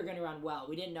were going to run well.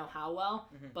 We didn't know how well,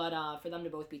 but for them to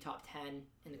both be top 10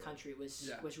 in the country was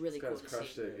really These cool guys to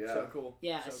crushed see. it. Yeah. So cool.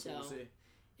 Yeah, So cool to so see.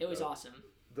 it was awesome.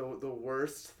 The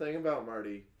worst thing about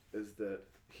Marty is that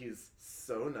he's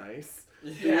so nice.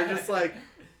 Yeah. You're just like,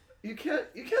 you can't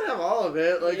have all of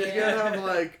it. Like you can't have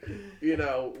like,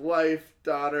 wife,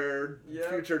 daughter, Yep.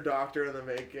 future doctor in the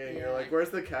making. You're Yeah. like, where's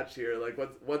the catch here? Like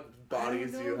what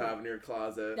bodies do you know. have in your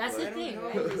closet? That's like, the thing, know.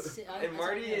 right? And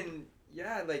Marty and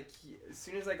like as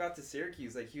soon as I got to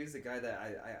Syracuse, like he was the guy that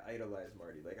I idolized.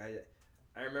 Marty. Like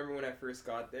I remember when I first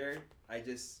got there, I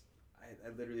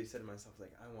literally said to myself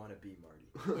like I want to be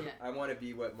Marty. Yeah. I want to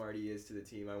be what Marty is to the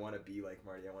team. I want to be like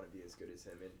Marty. I want to be as good as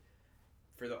him. And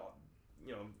for the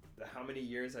how many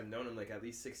years I've known him, like at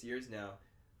least 6 years now,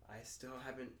 I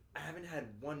haven't had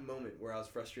one moment where I was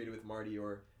frustrated with Marty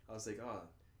or I was like, oh,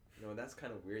 that's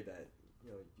kind of weird that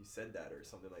you said that or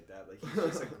something like that. Like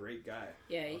he's just a great guy.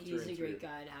 Yeah, all he's through a and great through.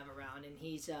 guy to have around, and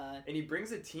he's And he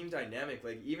brings a team dynamic.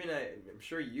 Like even I'm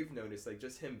sure you've noticed, like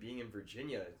just him being in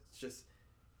Virginia, it's just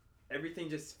everything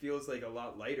just feels like a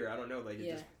lot lighter. I don't know, like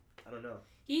I don't know.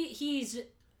 he's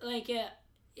like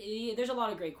there's a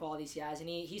lot of great qualities he has, and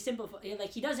he simplifies,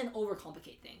 like he doesn't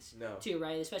overcomplicate things No. too,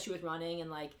 right? Especially with running, and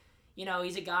like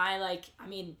he's a guy like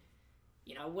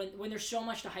when there's so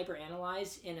much to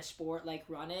hyperanalyze in a sport like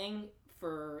running,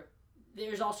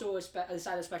 there's also a side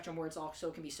of the spectrum where it's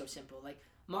also can be so simple. Like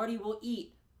Marty will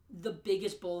eat the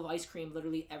biggest bowl of ice cream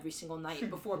literally every single night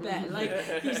before bed. Like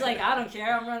he's like, I don't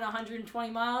care, I'm running 120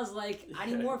 miles, like I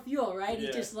need more fuel, right? Yeah.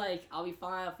 He's just like, I'll be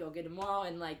fine, I'll feel good tomorrow.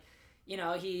 And like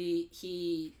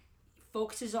he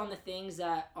focuses on the things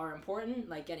that are important,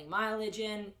 like getting mileage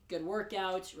in, good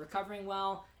workouts, recovering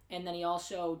well, and then he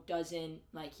also doesn't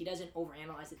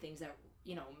overanalyze the things that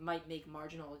might make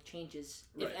marginal changes,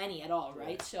 if Right. any at all,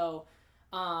 right? So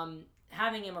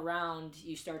having him around,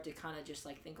 you start to kind of just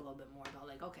like think a little bit more about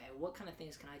like, okay, what kind of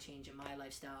things can I change in my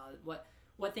lifestyle?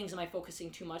 what things am I focusing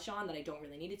too much on that I don't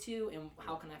really need it to, and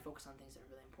how can I focus on things that are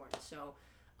really important. So,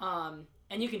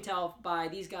 and you can tell by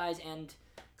these guys and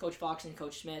Coach Fox and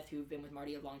Coach Smith, who've been with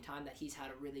Marty a long time, that he's had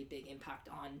a really big impact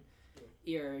on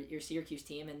your Syracuse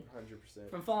team. And 100%.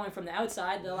 from following from the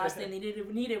outside, the last thing they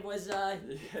needed was a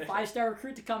 5-star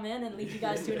recruit to come in and lead you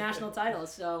guys to a national title.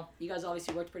 So you guys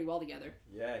obviously worked pretty well together.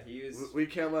 Yeah, he was. We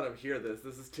can't let him hear this.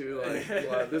 This is too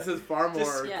this is far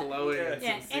more Just- glowing and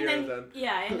Yeah, sincere and then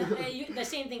than. the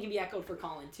same thing can be echoed for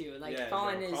Colin too. Like yeah,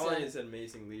 Colin Colin is is an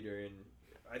amazing leader, and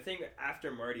I think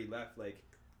after Marty left, like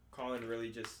Colin really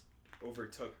just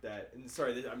overtook that. And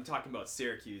sorry, I'm talking about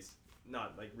Syracuse,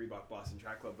 not like Reebok Boston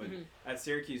Track Club, but at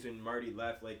Syracuse when Marty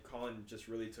left, like Colin just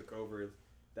really took over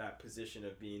that position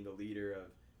of being the leader, of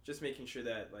just making sure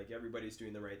that like everybody's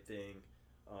doing the right thing,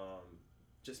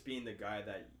 just being the guy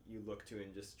that you look to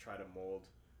and just try to mold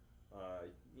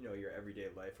your everyday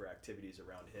life or activities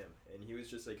around him. And he was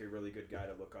just like a really good guy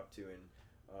to look up to.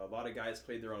 And a lot of guys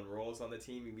played their own roles on the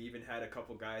team. We even had a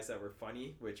couple guys that were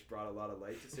funny, which brought a lot of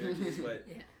light to Syracuse. But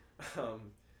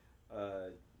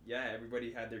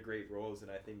everybody had their great roles,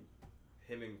 and I think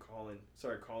him and Colin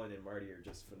and Marty are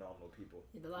just phenomenal people.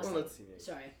 the last Well, thing, let's- Teammates.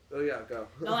 sorry. Oh yeah, go.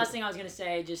 The last thing I was gonna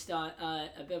say, just a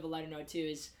bit of a lighter note too,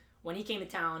 is when he came to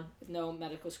town with no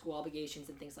medical school obligations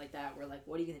and things like that, we're like,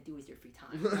 what are you gonna do with your free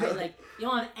time? Right? Like you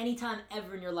don't have any time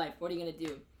ever in your life. What are you gonna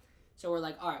do? So we're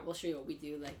like, all right, we'll show you what we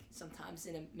do. Like sometimes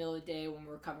in the middle of the day when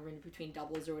we're covering between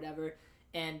doubles or whatever.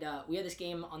 And we had this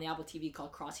game on the Apple TV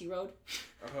called Crossy Road.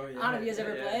 Oh yeah. I don't know if you guys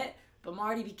ever play it, but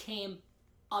Marty became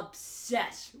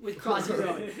obsessed with Crossy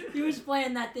Road. He was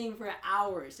playing that thing for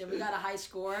hours, and we got a high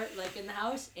score like in the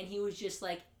house, and he was just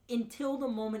like, until the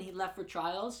moment he left for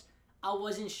trials, I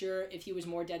wasn't sure if he was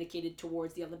more dedicated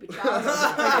towards the Olympic trials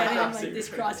or getting like this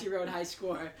Crossy Road high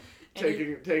score.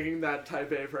 And Taking that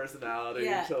type A personality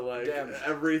Yeah. to like Damn.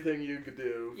 everything you could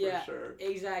do for Yeah. sure.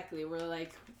 Exactly. We're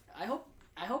like, I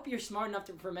hope you're smart enough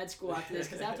for med school after this,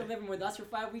 because after living with us for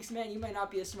 5 weeks, man, you might not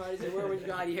be as smart as you were when you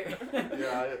got here.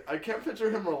 Yeah, I can't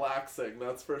picture him relaxing.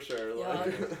 That's for sure. Yeah,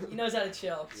 Like, he knows how to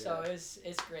chill, so Yeah.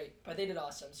 it's great. But they did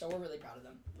awesome, so we're really proud of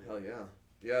them. hell yeah.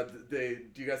 Yeah, do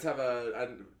you guys have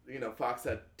Fox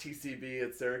at TCB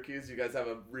at Syracuse? You guys have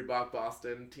a Reebok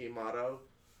Boston team motto?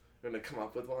 You're gonna come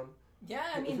up with one? Yeah,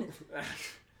 I mean,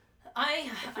 I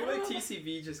feel don't like know.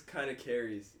 TCV just kind of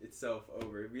carries itself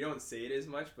over. We don't say it as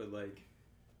much, but like,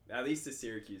 at least the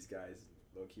Syracuse guys,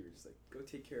 low key, were just like, go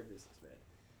take care of business, man.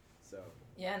 So.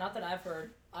 Yeah, not that I've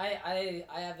heard. I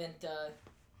haven't.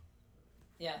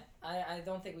 I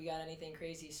don't think we got anything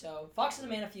crazy. So Fox is a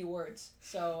man of few words.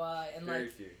 So and Very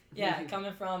like few. yeah,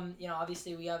 coming from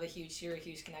obviously we have a huge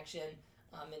Syracuse connection.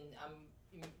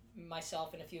 And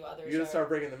myself and a few others. You gotta are- start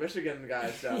bringing the Michigan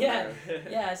guys down Yeah. there.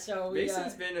 Yeah, so we.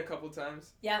 Mason's been a couple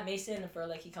times. Yeah, Mason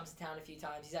he comes to town a few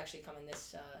times. He's actually coming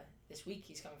this week.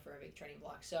 He's coming for a big training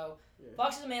block. So Yeah.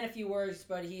 Fox is a man of few words,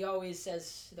 but he always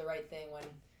says the right thing when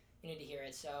you need to hear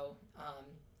it. So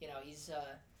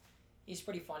he's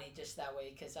pretty funny just that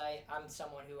way, because I'm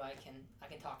someone who I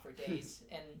can talk for days,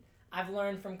 and I've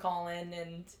learned from Colin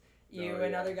and you Oh,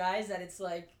 and yeah. other guys that it's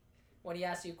like when he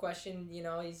asks you a question,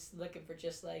 he's looking for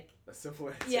just like. A simple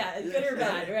answer. Yeah, good or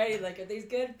bad, right? Like, are these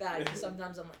good? Bad. 'Cause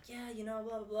sometimes I'm like, yeah, blah,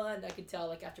 blah, blah. And I could tell,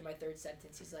 like, after my third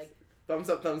sentence, he's like, Thumbs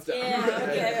up, thumbs down.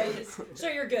 yeah, okay. So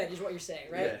you're good, is what you're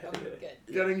saying, right? Yeah. I'm good.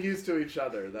 Getting used to each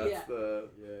other. That's Yeah. the.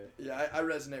 Yeah. Yeah, I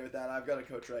resonate with that. I've got a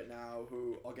coach right now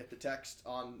who I'll get the text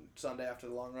on Sunday after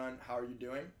the long run, how are you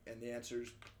doing? And the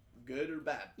answer's good or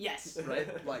bad, Yes.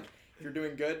 right? Like, if you're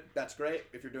doing good, that's great.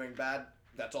 If you're doing bad,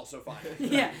 that's also fine.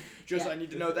 Yeah. Just, Yeah. I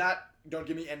need to know that. Don't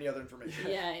give me any other information.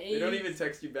 Yeah. They don't even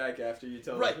text you back after you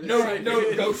tell Right, them.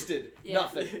 no ghosted. Yeah.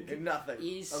 Nothing.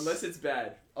 He's Unless it's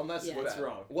bad. Unless Yeah. it's What's bad.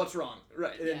 wrong? What's wrong?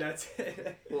 Right. And Yeah. that's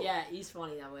it. yeah, he's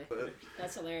funny that way.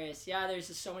 That's hilarious. Yeah, there's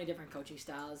just so many different coaching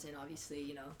styles, and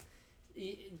obviously,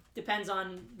 it depends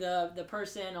on the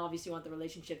person. Obviously, you want the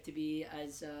relationship to be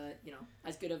as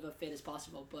as good of a fit as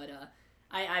possible. But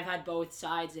I've had both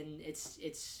sides, and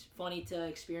it's funny to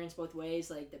experience both ways,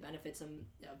 like the benefits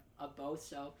of both.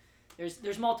 So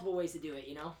there's multiple ways to do it,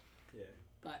 Yeah.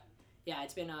 But yeah,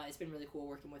 it's been really cool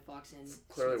working with Fox and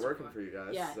Clearly Smith so working far. for you guys.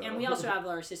 Yeah, so. and we also have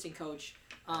our assistant coach,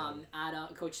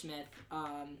 Coach Smith,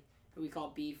 who we call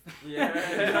Beef. Yeah.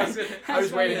 I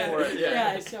was waiting for it.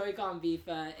 Yeah, so we call him Beef,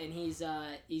 and he's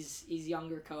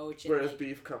younger coach. And Where does like,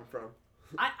 beef come from?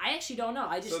 I actually don't know.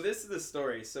 I just So this is the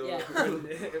story. So Yeah.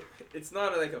 it's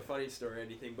not like a funny story or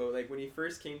anything, but like when he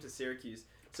first came to Syracuse,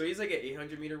 so he's like an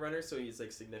 800 meter runner, so he's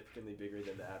like significantly bigger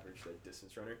than the average like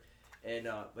distance runner, and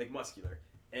like muscular.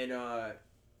 And I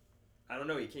don't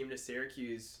know, he came to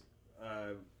Syracuse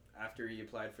after he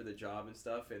applied for the job and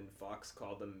stuff, and Fox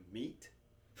called him Meat.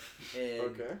 And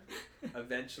Okay.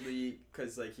 eventually,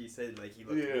 because like he said, like he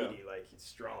looked Yeah. meaty, like he's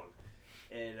strong,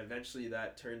 and eventually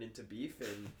that turned into Beef.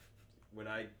 And when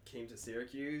I came to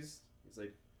Syracuse, he's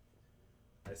like,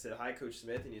 I said, "Hi, Coach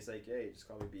Smith," and he's like, "Hey, just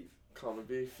call me Beef." Common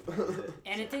beef. That's it.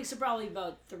 And it takes probably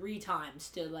about 3 times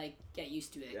to like get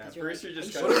used to it. Yeah, 'cause first like, you're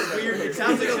just "Are kinda you What sure?" a weird. It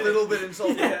sounds like a little bit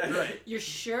insulting. Yeah. Right. You're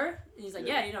sure? And he's like,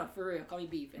 Yeah. yeah, for real, call me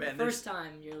Beef. And Man, the first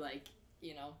time you're like,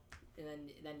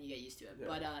 and then you get used to it. Yeah.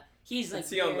 But he's like, Let's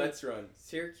see on very- Let's Run.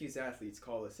 Syracuse athletes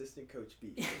call assistant coach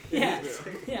Beef. yeah,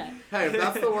 yeah. Hey, if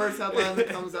that's the worst headline that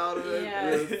comes out of it,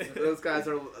 Yeah. those guys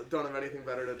don't have anything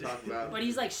better to talk about. But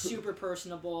he's like super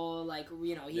personable, like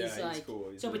he's Yeah, like. cool.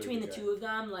 He's So a really between the good guy. two of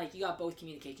them, like you got both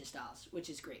communication styles, which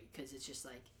is great because it's just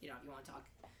like if you want to talk,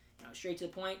 straight to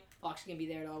the point. Fox can be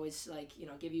there to always like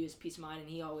give you his peace of mind, and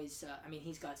he always,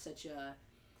 he's got such a,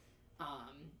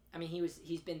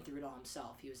 he's been through it all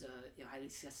himself. He was a highly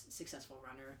successful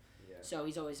runner, Yeah. so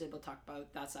he's always able to talk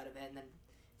about that side of it. And then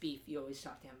Beef, you always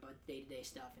talk to him about day-to-day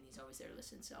stuff, and he's always there to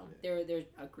listen. So they're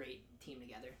a great team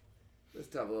together.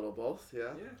 Just have a little both,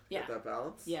 yeah. Yeah. Get that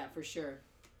balance. Yeah, for sure.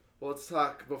 Well, let's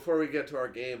talk before we get to our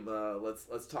game.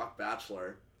 Let's talk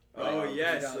Bachelor. Oh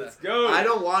yes, gotta- let's go. I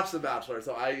don't watch The Bachelor,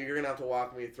 so you're gonna have to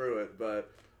walk me through it. But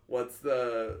what's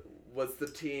the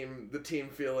team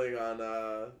feeling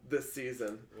on this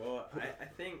season? Well, I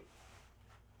think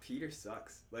Peter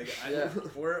sucks. Like I Yeah,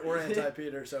 we're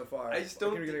anti-Peter so far. I just We're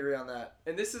don't gonna thi- agree on that.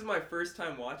 And this is my first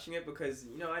time watching it because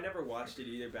I never watched it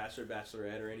either, Bachelor,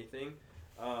 Bachelorette, or anything.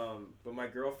 But my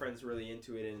girlfriend's really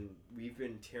into it, and we've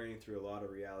been tearing through a lot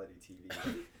of reality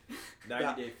TV.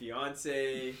 90 Day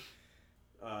Fiance,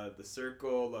 The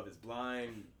Circle, Love Is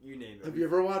Blind, you name it. Have you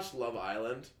ever watched Love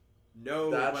Island? No,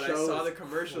 That but I show saw is the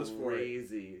commercials for it.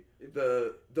 Crazy.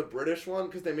 The British one,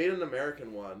 because they made an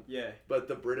American one, Yeah. but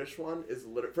the British one is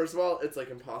literally. First of all, it's like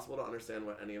impossible to understand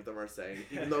what any of them are saying,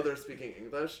 even though they're speaking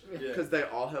English, Yeah. because they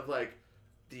all have like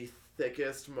the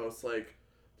thickest, most like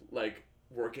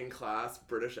working class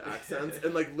British accents,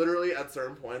 and like literally at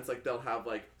certain points, like they'll have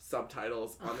like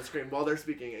subtitles on the screen while they're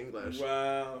speaking English.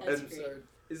 Wow. That's And- great. Absurd.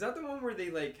 Is that the one where they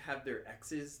like have their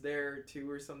exes there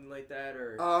too, or something like that,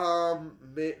 or?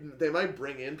 They might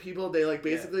bring in people. They like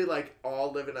basically like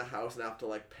all live in a house and have to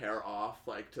like pair off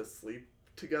like to sleep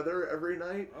together every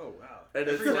night. Oh wow. And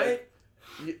Every it's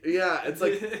night? Yeah, it's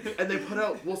like, and they put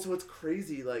out. Well, so it's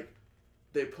crazy. Like,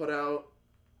 they put out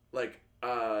like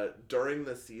during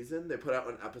the season, they put out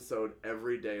an episode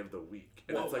every day of the week,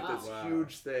 and Whoa, it's like wow. this Wow.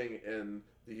 huge thing in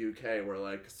the UK where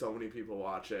like so many people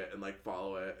watch it and like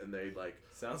follow it, and they like.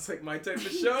 Sounds like my type of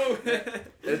show.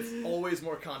 It's Always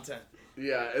more content.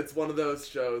 yeah, it's one of those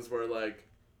shows where like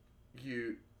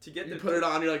you to get you the put it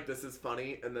on, you're like, this is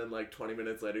funny, and then like 20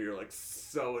 minutes later, you're like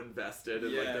so invested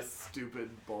in like Yeah. this stupid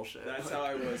bullshit. That's Like- how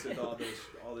I was with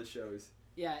all the shows.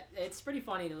 Yeah, it's pretty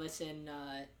funny to listen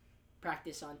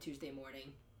practice on Tuesday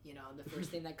morning. The first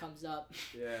thing that comes up.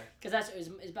 Yeah. Because is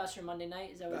Bachelor Monday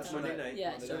night? Is that what That's it's on? Monday night.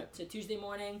 Yeah, Monday so, night. so Tuesday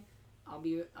morning, I'll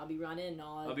be running. And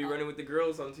I'll be running with the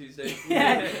girls on Tuesday.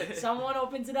 Yeah, someone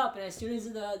opens it up, and as soon as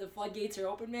the floodgates are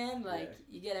open, man, like Yeah.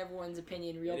 you get everyone's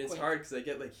opinion real And it's quick. hard because I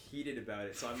get like heated about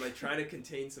it, so I'm like trying to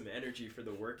contain some energy for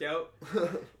the workout,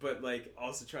 but like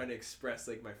also trying to express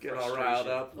like my Get frustration. all riled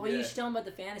up. Well, you should tell them about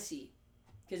the fantasy,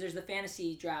 because there's the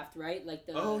fantasy draft, right? Like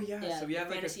the Oh, yeah, so we the have,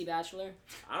 like, a- fantasy bachelor.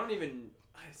 I don't even.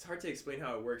 It's hard to explain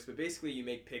how it works, but basically you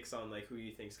make picks on like who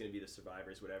you think is gonna be the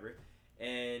survivors, whatever.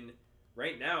 And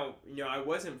right now, I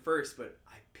wasn't first, but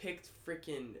I picked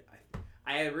freaking.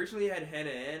 I originally had Hannah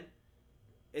Ann,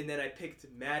 and then I picked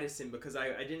Madison because I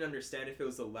didn't understand if it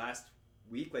was the last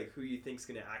week, like who you think's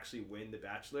gonna actually win the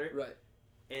Bachelor. Right.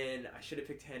 And I should have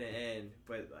picked Hannah Ann,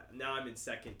 but now I'm in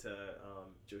second to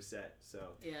Josette. So.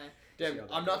 Yeah. Damn, See how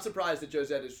that I'm goes. not surprised that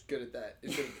Josette is good at that.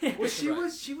 Is good at Well, picking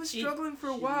right. she was She- struggling for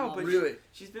a she while, loves- but Really?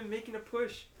 she's been making a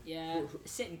push. Yeah,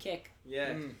 sit and kick.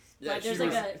 Yeah. Yeah, But she there's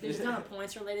was- there's a ton of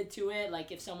points related to it.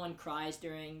 Like if someone cries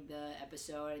during the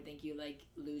episode, I think you like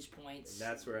lose points. And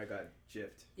that's where I got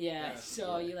gypped. Yeah, Yeah.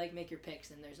 so Yeah. you like make your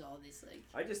picks, and there's all these like.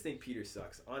 I just think Peter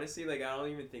sucks. Honestly, like I don't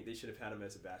even think they should have had him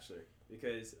as a bachelor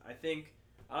because I think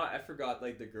I forgot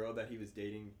like the girl that he was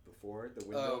dating before, the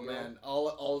window Oh girl. man,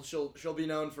 all she'll be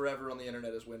known forever on the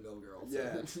internet as Windmill Girl. So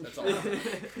Yeah. that's all. I know.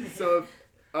 So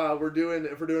if we're doing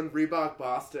Reebok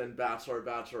Boston Bachelor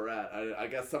Bachelorette, I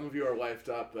guess some of you are wifed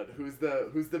up, but who's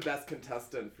the best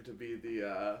contestant to be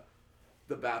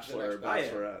the Bachelor next I am.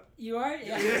 Bachelorette? You are?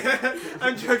 Yeah. Yeah.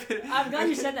 I'm joking. I'm glad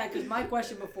you said that because my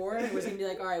question before was gonna be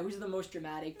like, all right, who's the most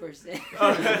dramatic person?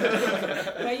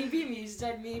 Oh. But you beat me. You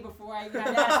said me before I even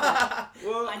had to ask that.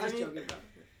 Well, I'm just I mean, joking,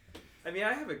 bro.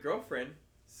 I have a girlfriend,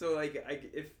 So like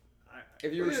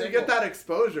If you were You single, get that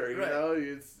exposure, you Right. know.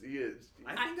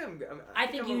 I think I'm I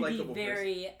think I'm a you'd be likable person.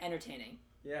 very entertaining.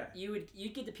 Yeah.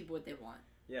 You'd get the people what they want.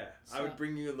 Yeah, I So- would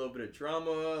bring you a little bit of drama,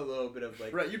 a little bit of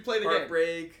like right? You play the game.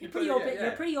 heartbreak. You're pretty Yeah, open. yeah.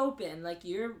 You're pretty open. Like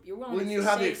you're willing. When to you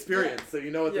have the say- experience, so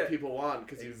you know what Yeah. the people want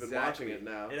because you've been watching Exactly. it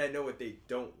now. And I know what they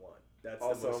don't want. That's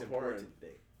Also the most important. important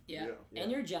thing. Yeah. Yeah.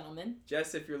 And you're a gentleman.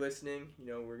 Jess, if you're listening, you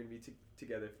know we're gonna be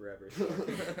together forever.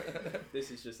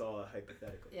 This is just all a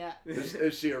hypothetical. Yeah.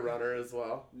 Is she a runner as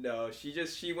well? No,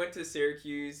 she went to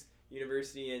Syracuse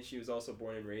University and she was also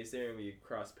born and raised there, and we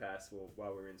crossed paths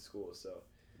while we were in school. So,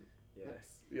 yeah.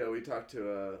 Nice. Yeah, we talk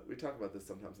about this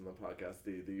sometimes on the podcast.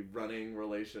 The running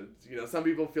relations. You know, some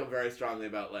people feel very strongly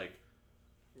about like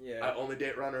Yeah. I only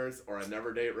date runners or I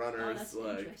never date Oh, runners. that's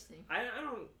like interesting. I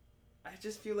don't. I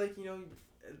just feel like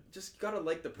just gotta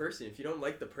like the person. If you don't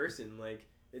like the person, like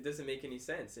it doesn't make any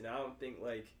sense. And I don't think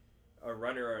like a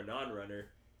runner or a non-runner.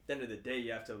 At the end of the day,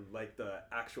 you have to like the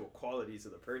actual qualities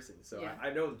of the person. So Yeah.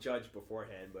 I don't judge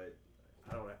beforehand, but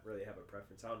I don't really have a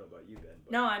preference. I don't know about you, Ben.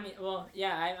 But No, I mean, well,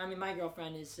 yeah. I mean, my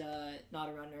girlfriend is not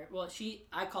a runner. Well,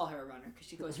 I call her a runner because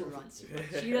she goes for runs.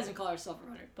 She doesn't call herself a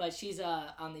runner, but she's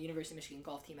on the University of Michigan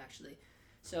golf team actually.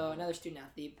 So another student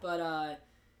athlete. But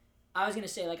I was gonna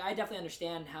say, like, I definitely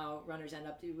understand how runners end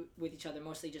up with each other,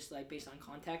 mostly just like based on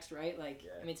context, right? Like,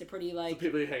 Yeah. I mean, it's a pretty the like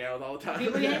people you hang out with all the time.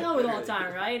 people you hang out with all the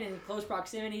time, right? And close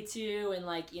proximity to, and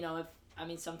like, you know,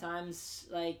 sometimes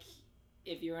like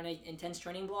if you're in an intense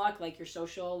training block, like your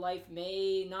social life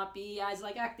may not be as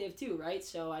like active too, right?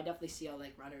 So I definitely see how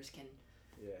like runners can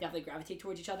yeah. definitely gravitate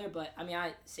towards each other. But I mean,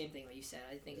 same thing like you said.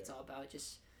 I think it's all about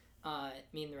just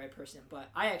meeting the right person. But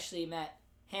I actually met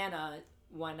Hannah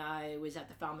when I was at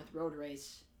the Falmouth Road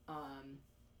Race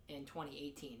in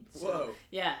 2018. So, Whoa.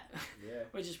 yeah, Yeah.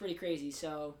 which is pretty crazy.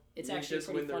 So it's You actually a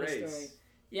just pretty win the funny race. story.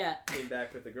 Yeah. Came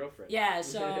back with a girlfriend. Yeah,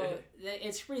 so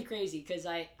it's pretty crazy because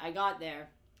I got there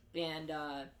and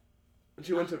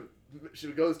She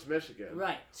goes to Michigan.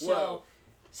 right. So Whoa.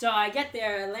 so I get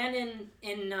there, I land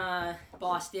in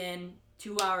Boston,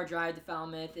 2-hour drive to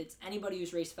Falmouth. It's anybody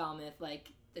who's raced Falmouth, like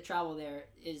the travel there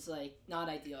is like not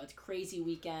ideal. It's a crazy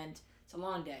weekend. It's a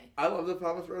long day. I love the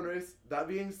Falmouth Road Race. That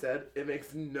being said, it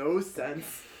makes no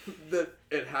sense that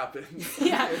it happens.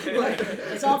 Yeah, Like,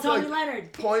 it's all Tommy like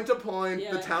Leonard. point to point.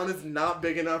 Yeah. The town is not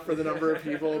big enough for the number of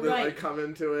people that Right. like come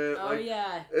into it. Oh like,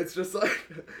 yeah. It's just like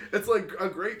it's like a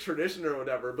great tradition or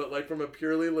whatever, but like from a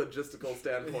purely logistical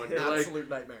standpoint, you're like, Absolute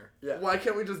nightmare. Yeah. why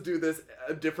can't we just do this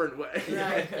a different way?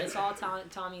 Right, it's all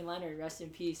Tommy Leonard, rest in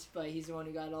peace. But he's the one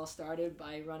who got it all started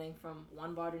by running from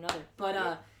one bar to another.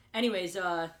 But anyways,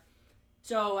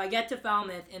 so I get to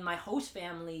Falmouth and my host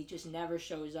family just never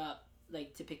shows up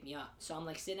like to pick me up. So I'm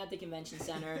like sitting at the convention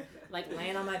center, like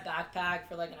laying on my backpack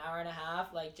for like an hour and a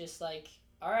half, like just like,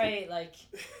 all right, like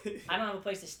I don't have a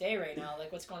place to stay right now.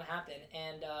 Like what's going to happen?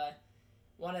 And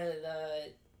one of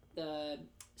the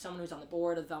someone who's on the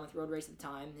board of the Falmouth Road Race at the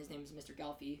time, his name is Mr.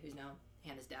 Gelfie, who's now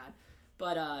Hannah's dad.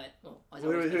 But well, I was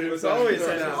always, It was always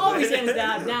Hannah's Hannah's always Hannah's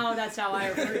dad. Now that's how I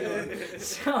refer to him.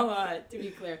 So to be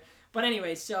clear, but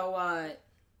anyway, so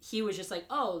he was just like,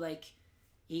 oh, like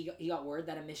he got word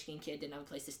that a Michigan kid didn't have a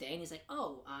place to stay, and he's like,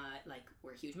 oh, like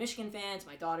we're huge Michigan fans.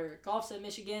 My daughter golfs at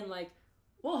Michigan. Like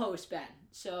we'll host Ben,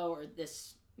 or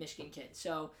this Michigan kid.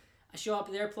 So I show up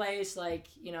at their place, like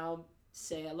you know,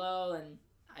 say hello, and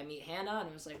I meet Hannah, and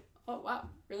I was like, oh wow,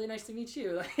 really nice to meet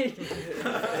you. Like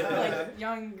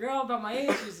young girl about my age,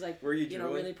 who's like, Were you you know,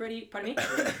 drooling? really pretty. Pardon me.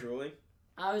 Were you drooling?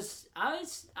 I was That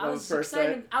was first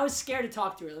excited. sight? I was scared to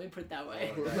talk to her. Let me put it that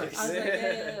way. Oh, nice. I was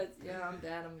like, yeah, I'm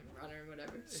Ben. I'm a runner,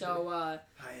 whatever. So,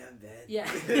 Hi, I'm Ben. yeah.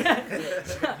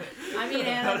 So, I meet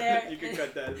Hannah there. You can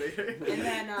cut that later. And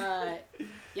then,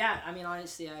 yeah, I mean,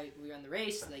 honestly, we were in the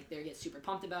race. Like, they get super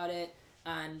pumped about it.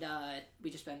 And we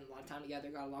just spent a long time together,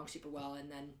 got along super well. And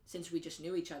then, since we just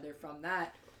knew each other from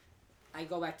that, I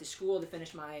go back to school to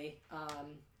finish my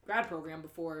grad program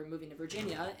before moving to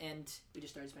Virginia, and we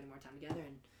just started spending more time together,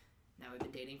 and now we've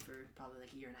been dating for probably like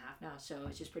a year and a half now, so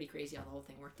it's just pretty crazy how the whole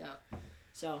thing worked out.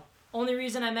 So only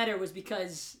reason I met her was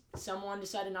because someone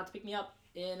decided not to pick me up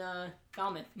in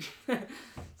Falmouth.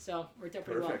 So worked out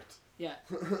pretty Perfect. well. Yeah.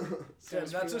 So Yeah,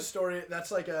 it's that's pretty a story.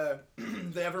 That's like a.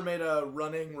 They ever made a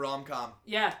running rom-com?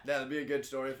 Yeah. That'd be a good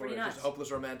story for Pretty it. nuts. Just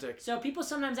hopeless romantic. So people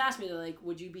sometimes ask me, they're like,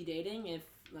 would you be dating if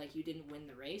like you didn't win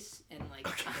the race? And like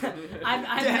I've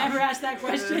Damn. never asked that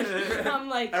question. I'm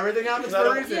like, Everything happens for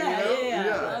a reason, yeah, you know?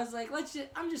 yeah. I was like,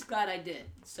 I'm just glad I did.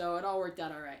 So it all worked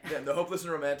out all right. Yeah, the hopeless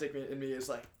and romantic in me is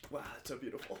like, wow, that's so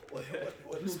beautiful.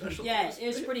 What a special. Yeah, place. it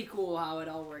was pretty cool how it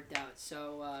all worked out.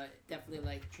 So definitely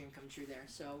like dream come true there.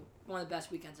 So one of the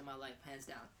best weekends of my life, hands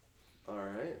down. All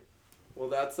right. Well,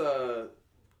 that's a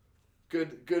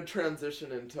good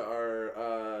transition into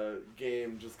our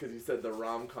game. Just because you said the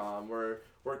rom-com, we're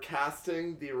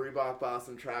casting the Reebok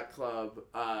Boston Track Club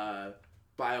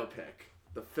biopic,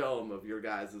 the film of your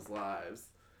guys' lives.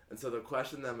 And so the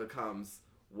question then becomes,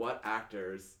 what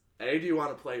actors do you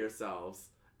want to play yourselves?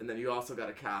 And then you also got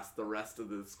to cast the rest of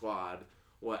the squad.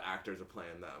 What actors are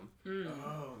playing them?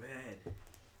 Oh man.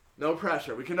 No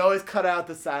pressure. We can always cut out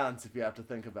the silence if you have to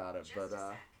think about it. But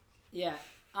Yeah.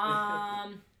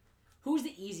 Who's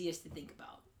the easiest to think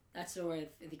about? That's where I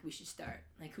think we should start.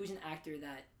 Like, who's an actor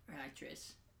or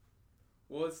actress?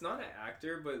 Well, it's not an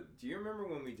actor, but do you remember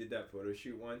when we did that photo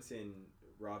shoot once and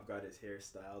Rob got his hair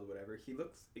styled, whatever? He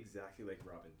looks exactly like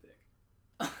Robin Thicke.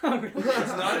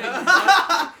 It's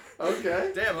not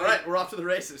okay. Damn, all right, we're off to the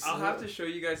races. I'll have to show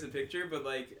you guys a picture, but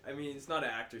like, I mean, it's not an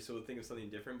actor, so we'll think of something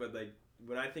different. But like,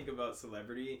 when I think about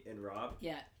celebrity and Rob,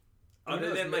 Yeah.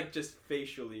 other than like just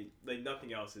facially, like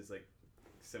nothing else is like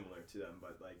similar to them,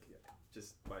 but like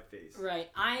just my face. Right.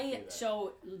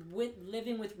 So with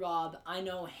living with Rob, I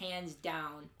know hands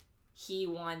down, he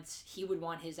would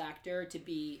want his actor to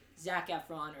be Zac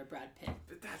Efron or Brad Pitt.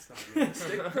 But that's not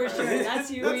realistic. For sure, that's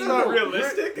who That's we not want.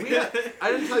 realistic.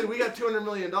 I didn't tell you we got $200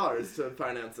 million to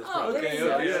finance this Oh, project. there you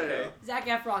So, go. yeah. Zac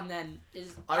Efron then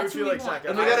is. I would that's who feel we like want. Zac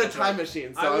And we got a time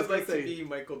machine, so I I was would like gonna to say, be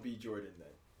Michael B. Jordan then.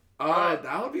 oh,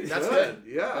 that would be That's good.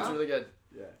 good. Yeah. That's really good.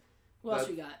 Yeah. Who else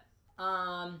That- we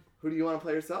got? Who do you want to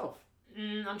play yourself?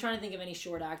 I'm trying to think of any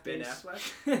short actors. Ben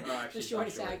Affleck? Oh, actually, The he's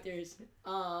shortest not short. actors.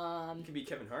 It could be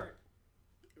Kevin Hart.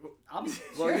 I'll be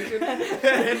Well, sure. you can-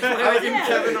 And Yeah. fucking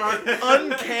Kevin Hart,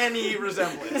 uncanny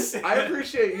resemblance. I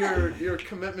appreciate your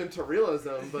commitment to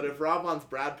realism, but if Rob wants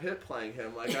Brad Pitt playing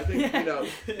him, like I think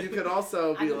you could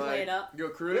also I be can play like, it up. Go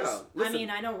Cruise. yeah, listen, I mean,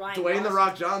 I know Ryan. Dwayne the Gosling-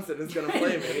 Rock Johnson is gonna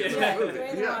play me in Yeah, this movie.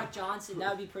 Dwayne the Yeah. Rock Johnson. That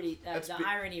would be pretty. That's The be-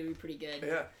 irony would be pretty good.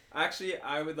 Yeah. Actually,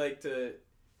 I would like to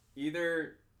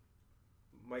either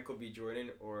Michael B.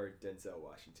 Jordan or Denzel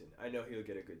Washington. I know he'll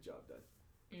get a good job done.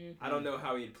 Mm-hmm. I don't know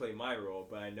how he'd play my role,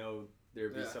 but I know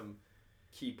there'd be Yeah. some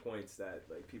key points that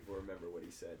like people remember what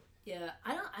he said. Yeah,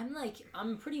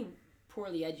 I'm pretty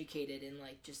poorly educated in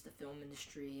like just the film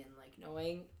industry and like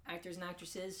knowing actors and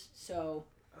actresses. So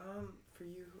For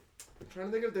you, I'm trying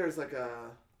to think if there's like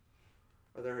are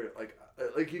there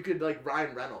like you could like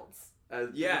Ryan Reynolds as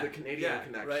Yeah, the Canadian yeah,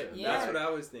 connection. right. Yeah. that's what I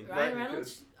was thinking. Ryan Right,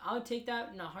 Reynolds, I would take that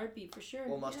in a heartbeat for sure.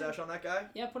 Little mustache on that guy.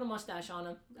 Yeah, put a mustache on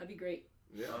him. That'd be great.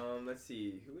 Yeah. Let's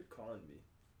see, who would Colin be?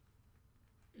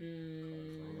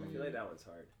 I feel like that one's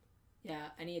hard. Yeah,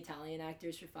 any Italian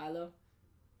actors for Philo?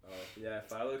 Oh yeah,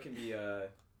 Philo can be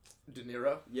De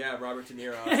Niro. yeah, Robert De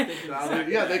Niro. I was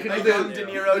thinking Yeah, they could Like do young the De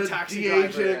Niro the taxi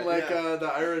de-aging driver, like yeah. the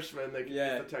Irishman. They could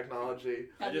Yeah. use the technology.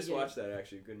 I That'd be just good. watched that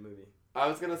actually, good movie. I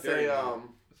was gonna Very say good. I was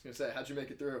gonna say, how'd you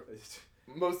make it through?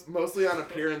 mostly on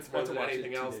appearance more Had to than watch it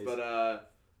anything in 2 else, days.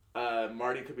 but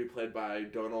Marty could be played by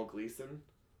Donald Gleason.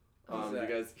 Who's that?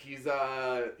 Because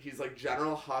he's like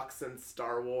General Hux in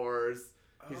Star Wars.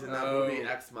 He's in that Oh. movie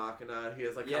Ex Machina. He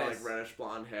has like kind of Yes. like reddish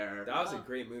blonde hair. That was a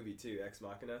great movie too, Ex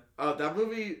Machina. Oh, that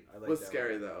movie I like was that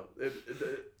scary though.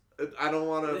 I don't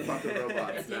want to fuck with It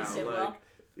robots didn't now. sit Like, well.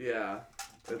 yeah,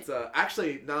 it's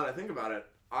actually now that I think about it,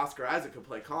 Oscar Isaac could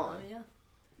play Oh Colin. yeah.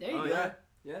 There you Oh go. yeah.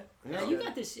 Yeah, Yeah. you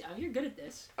got this. You're good at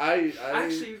this. I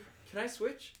Actually, can I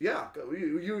switch? yeah,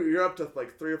 you're up to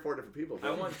like 3 or 4 different people. I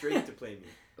bro. want Drake to play me.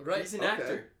 Right. He's an Okay.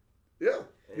 actor. Yeah.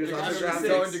 He was And on he's Degrassi. 36.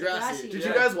 Going Degrassi. Degrassi. Did Yeah.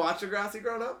 you guys watch Degrassi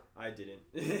growing up? I didn't.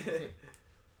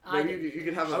 I Maybe did. you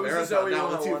could have I a was a marathon Zoe now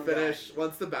once you 101 guy. finish.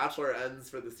 Once The Bachelor ends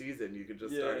for the season, you could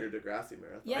just start Yeah. your Degrassi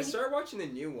marathon. Yeah, I started watching the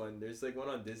new one. There's like one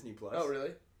on Disney Plus. Oh,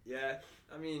 really? Yeah.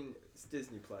 I mean, it's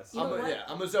Disney Plus. You know what?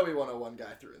 I'm a Zoe 101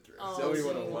 guy through and through. Oh, Zoe Zoe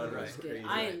 101, was right. good.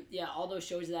 Crazy. All those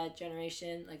shows of that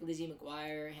generation, like Lizzie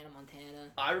McGuire, Hannah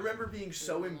Montana. I remember being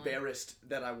so 101. embarrassed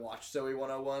that I watched Zoe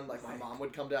 101. Like, my mom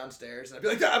would come downstairs and I'd be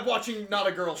like, I'm watching not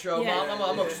a girl show, Yeah. Mom.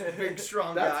 I'm a big,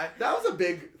 strong guy. That was a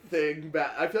big thing.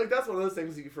 I feel like that's one of those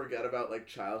things you forget about like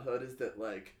childhood is that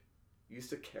like you used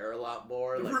to care a lot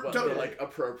more like what Totally. like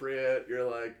appropriate. You're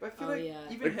like I feel Oh, like yeah.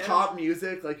 even like Hannah- pop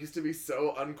music like used to be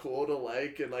so uncool to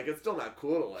like and like it's still not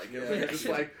cool to like. Yeah. You're just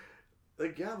like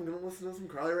yeah, I'm gonna listen to some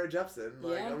Carly Rae Jepsen.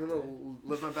 Like Yeah. I'm gonna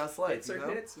live my best life. Hits You are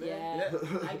know? hits, man.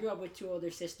 Yeah. I grew up with 2 older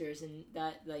sisters, and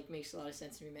that like makes a lot of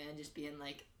sense to me, man. Just being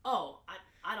like, oh,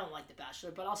 I don't like The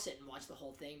Bachelor, but I'll sit and watch the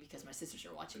whole thing because my sisters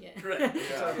are watching it. Right.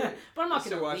 Yeah. But I'm I not used to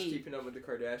gonna watch leave. Keeping Up with the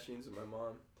Kardashians with my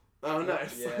mom. Oh,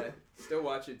 nice. Yeah. Still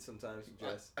watch it sometimes with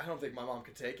Jess. I don't think my mom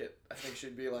could take it. I think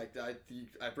she'd be like, I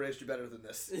raised you better than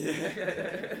this.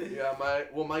 Yeah,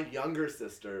 my younger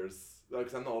sisters,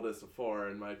 because I'm the oldest of 4,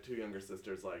 and my 2 younger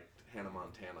sisters liked Hannah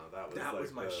Montana. That was That like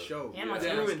was my the- show. Hannah Through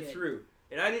Montana's and good. through.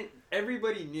 And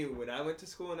everybody knew when I went to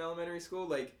school in elementary school,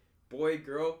 like, boy,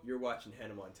 girl, you're watching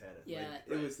Hannah Montana. Yeah.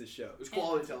 Like, it was the show. It was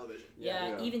quality television. Yeah,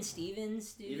 Yeah. Even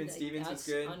Stevens, dude. Even like, Stevens was that's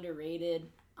good. Underrated.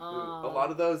 A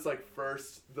lot of those like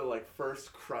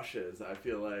first crushes. I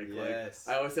feel like Yes.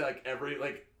 I always say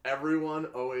like everyone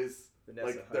always Vanessa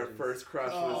like their Hudgens. first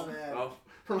crush Oh, was man.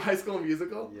 from High School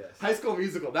Musical. Yes. High School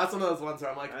Musical. That's one of those ones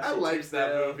where I'm like, I Ashley liked that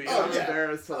Tisdale. movie. Oh, I'm yeah.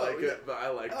 embarrassed to Oh, like yeah. it, but I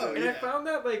liked Oh, it. And I Yeah. found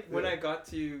that, like, when Yeah. I got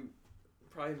to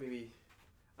probably maybe,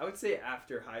 I would say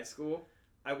after high school,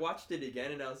 I watched it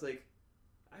again and I was like,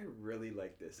 I really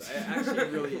like this. I actually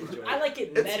really enjoyed it. I like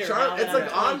it It's better. sharp. now It's that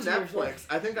like I'm on 22 years old. Netflix.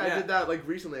 I think I Yeah. did that like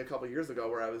recently a couple years ago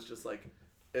where I was just like,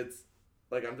 it's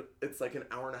like an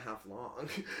hour and a half long.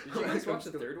 Did you guys watch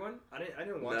the third one? I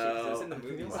didn't watch it because it was in the No, I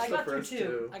think movies. watched I the got through first two.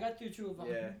 two. I got through two of them.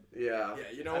 Yeah. Yeah. Yeah,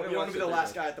 you I know, haven't you want watched to be the the third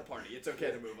last one. guy at the party. It's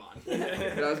okay to move on.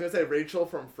 Yeah, I was gonna say Rachel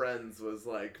from Friends was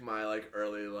like my like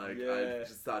early like I Yeah.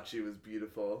 just thought she was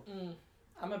beautiful.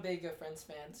 I'm a big Friends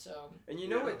fan, so And you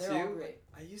know Yeah. what they're all too? great.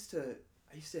 I used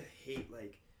to hate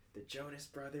like the Jonas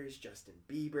Brothers, Justin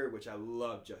Bieber, which I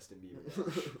love Justin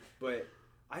Bieber, but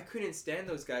I couldn't stand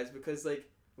those guys because like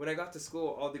when I got to school,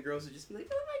 all the girls would just be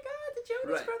like, "Oh my God, the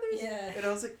Jonas Right. Brothers!" Yeah. And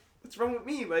I was like, "What's wrong with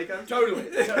me? Like I'm Totally.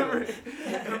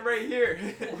 I'm right here."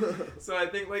 So I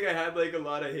think like I had like a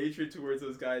lot of hatred towards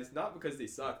those guys, not because they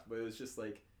sucked, but it was just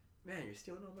like, man, you're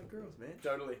stealing all my girls, man.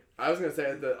 Totally. I was gonna say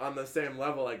on the same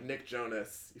level like Nick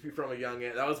Jonas from a young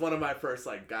age. That was one of my first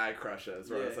like guy crushes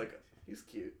where I was Yeah. like, he's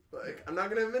cute. Like I'm not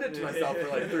gonna admit it to myself for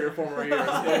like 3 or 4 more years,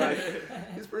 but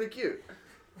like he's pretty cute.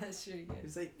 That's pretty good.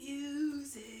 It's like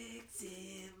music's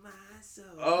in my soul.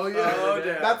 Oh yeah, Oh,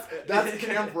 damn. that's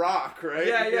Camp Rock, right?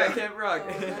 Yeah, Camp Rock.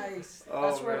 Oh, nice. Oh,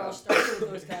 That's where it all man. started with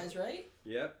those guys, right?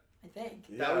 Yep. I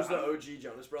think. That was the OG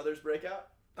Jonas Brothers breakout.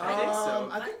 I think so.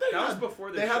 I think That was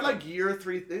before they had like year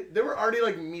 3. They were already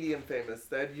like medium famous.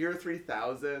 They had year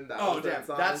 3000. That Oh was damn,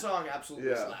 song. that song absolutely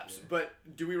Yeah. slaps. But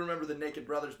do we remember the Naked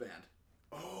Brothers band?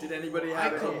 Did anybody I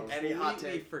have any hot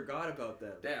completely take? forgot about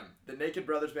them. Damn, the Naked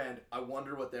Brothers band. I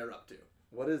wonder what they're up to.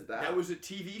 What is that? That was a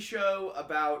TV show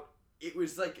about. It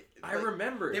was like I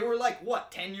remember. they were like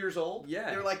what 10 years old. Yeah.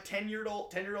 They were like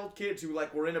 10-year-old kids who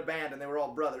like were in a band and they were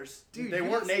all brothers. Dude, they you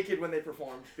weren't guys- naked when they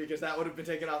performed because that would have been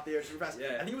taken off the air super fast.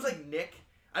 Yeah. I think it was like Nick.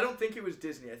 I don't think it was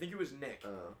Disney. I think it was Nick.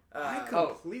 I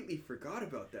completely forgot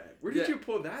about that. Where did Yeah. you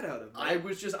pull that out of? I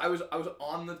was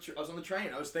on the train.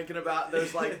 I was thinking about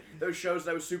those like those shows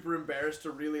that I was super embarrassed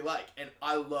to really like, and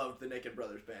I loved the Naked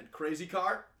Brothers band. Crazy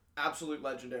Car, absolute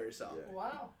legendary song. Yeah.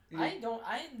 Wow. Mm.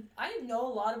 I know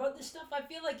a lot about this stuff, I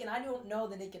feel like, and I don't know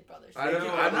the Naked Brothers. I don't No,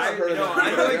 know. I've I, not heard of no, them.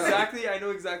 I know Yeah. exactly. I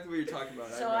know exactly what you're talking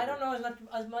about. So I don't know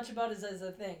as much about it as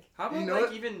I think. How about You know like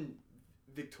what? even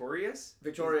Victorious?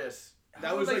 Victorious. How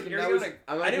That was about, like Ariana- that was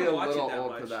I might didn't be a watch it little that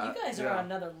old much. for that. You guys are Yeah. on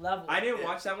another level. I didn't Yeah.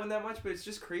 watch that one that much, but it's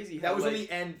just crazy. that how, was like, on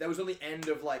the end. That was on the end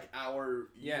of like our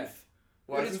Yeah. youth.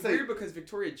 Well, I but was it's gonna say, weird because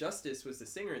Victoria Justice was the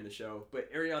singer in the show,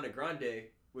 but Ariana Grande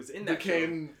was in that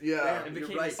became Yeah, and you're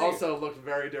became right. the singer. also looked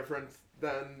very different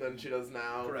then than she does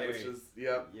now, Correct. which is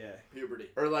yep. show. Yeah. Puberty.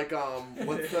 Or like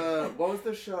what was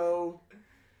the show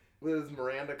with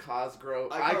Miranda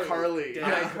Cosgrove? iCarly. iCarly. Damn.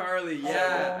 Yeah, Carly.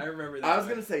 Yeah, Oh. I remember that. I was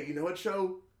one. gonna say, you know what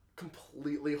show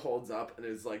completely holds up and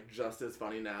is like just as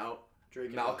funny now? Drake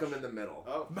and Malcolm Josh. in the Middle.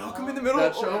 Oh. Malcolm in the Middle.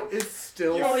 That show is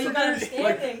still Oh, you so- got him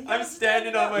standing. I'm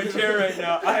standing on my chair right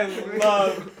now. I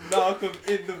love Malcolm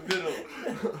in the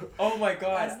Middle. Oh my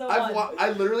That's god. the I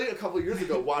one. literally a couple years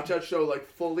ago watched that show like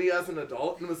fully as an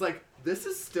adult and was like, this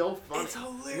is still fun. It's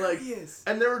hilarious.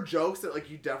 And there were jokes that like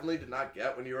you definitely did not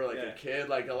get when you were like Yeah. a kid.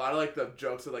 Like a lot of like the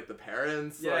jokes with like the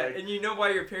parents. Yeah, like, and you know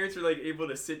why your parents were like able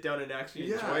to sit down and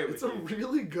actually enjoy it it's with a you.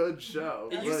 really good show.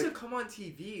 It Like, used to come on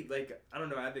TV, like, I don't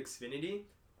know, I have Xfinity,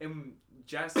 and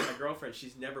Jess, my girlfriend,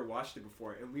 she's never watched it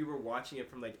before, and we were watching it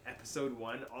from, like, episode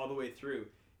 1 all the way through,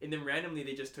 and then randomly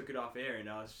they just took it off air, and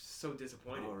I was just so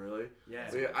disappointed. oh really? Yeah.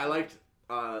 So, yeah, I liked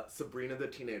Sabrina the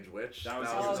Teenage Witch. That was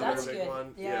Oh, another that's big good.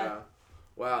 one. Yeah.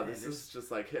 Wow, Man, this there's- is just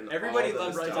like hitting. Everybody all the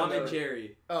loves right Tom on and the-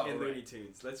 Jerry Oh, and right. Looney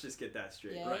Tunes. Let's just get that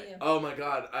straight. Yeah, Right. yeah. Oh my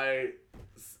god,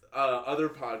 other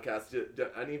podcasts. Do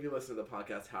any of you listen to the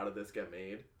podcast How Did This Get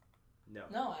Made? No.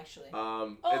 No, actually.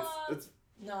 It's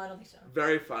No, I don't think so.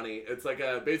 very funny. It's like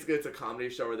basically it's a comedy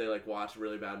show where they like watch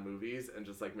really bad movies and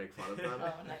just like make fun of them.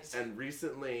 Oh, nice. And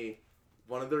recently,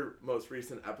 one of their most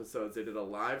recent episodes, they did a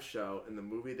live show, and the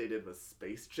movie they did was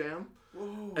Space Jam.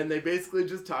 Whoa. And they basically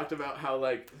just talked about how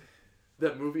like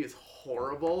that movie is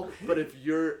horrible, but if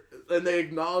you're, and they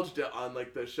acknowledged it on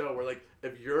like the show where like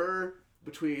if you're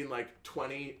between like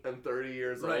 20 and 30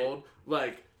 years Right. old,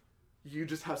 like you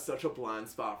just have such a blind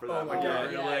spot for that Oh my movie.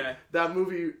 God, You're yeah. like, that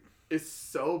movie is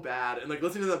so bad, and like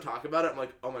listening to them talk about it, I'm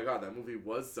like, oh my god, that movie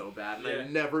was so bad, and Yeah. I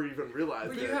never even realized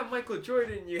But it. you have Michael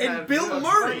Jordan. You And have Bill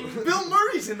Murray. Funny- Bill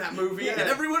Murray's in that movie, Yeah. and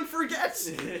everyone forgets.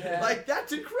 Yeah. Like,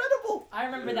 that's incredible. I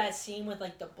remember that scene with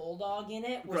like the bulldog in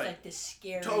it was Right. like the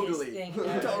scariest Totally. thing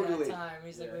ever Totally. at that time.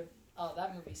 He's like, Yeah. oh,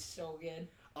 that movie's so good.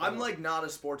 I'm like not a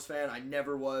sports fan. I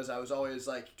never was. I was always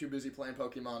like too busy playing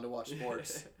Pokemon to watch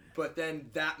sports. But then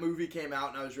that movie came out,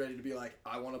 and I was ready to be like,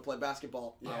 I want to play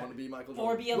basketball. I Yeah. want to be Michael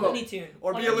Or Jordan. be a Well, Looney Tune.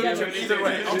 Or One be a or the Looney other. Tune. Either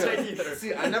way, I'll Yeah. take either.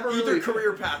 See, I never Either really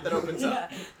career path that opens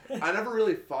up. Yeah. I never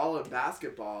really followed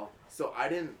basketball, so I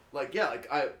didn't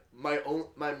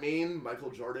my main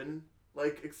Michael Jordan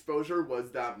like exposure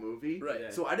was that movie. Right.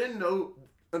 Yeah. So I didn't know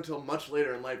until much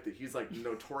later in life that he's like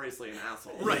notoriously an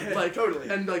asshole. Right, Like totally.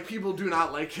 And like people do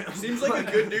not like him. Seems like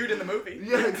a good dude in the movie.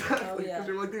 Yeah, exactly. Oh, yeah. 'Cause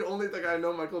you're like the only thing I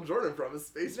know Michael Jordan from is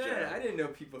Space Jam. Man, I didn't know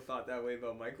people thought that way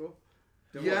about Michael.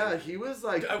 Don't Yeah, worry. he was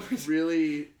like That was-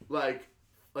 really like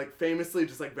famously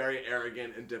just like very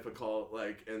arrogant and difficult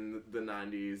like in the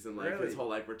 90s, and like Really? his whole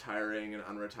like retiring and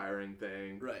unretiring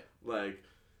thing. Right. Like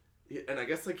and I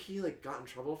guess like he like got in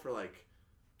trouble for like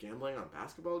gambling on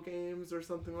basketball games or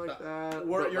something like that.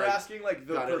 But, You're like, asking like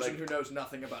the got it, person like- who knows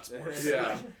nothing about sports.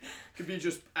 Yeah. Could be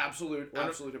just absolute One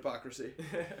of- hypocrisy.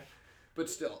 But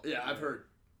still, yeah, I've heard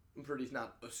he's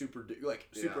not a super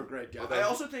Yeah. great guy. Although I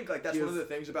also think like that's he one of is- the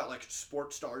things about like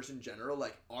sports stars in general.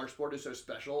 Like our sport is so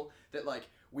special that like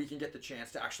we can get the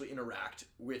chance to actually interact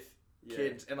with Yeah.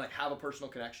 kids and like have a personal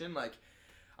connection. Like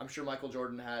I'm sure Michael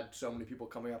Jordan had so many people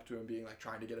coming up to him being like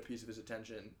trying to get a piece of his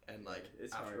attention, and like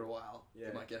It's after hard. a while Yeah.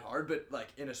 it might get hard. But like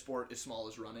in a sport as small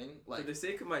as running, For like the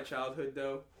sake of my childhood,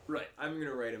 though, right. I'm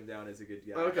gonna write him down as a good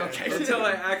guy. Okay. Until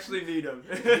I actually meet him.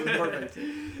 Perfect.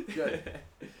 Good.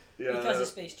 Yeah. Because of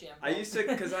Space Jam. I used to,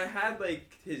 cause I had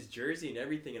like his jersey and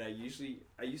everything, and I used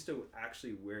to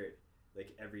actually wear it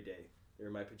like every day. They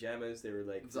were my pajamas. They were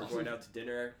like That's we're awesome. going out to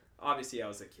dinner. Obviously, I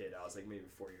was a kid. I was like maybe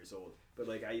 4 years old, but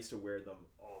like I used to wear them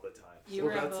all the time. You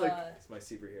Well, ever have that's like- It's my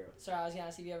superhero. sorry, I was gonna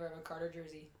ask if you ever have a Carter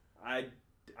jersey. I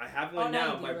have Oh, one now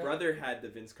now. you do, My right? brother had the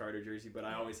Vince Carter jersey, but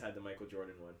I always had the Michael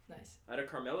Jordan one. Nice. I had a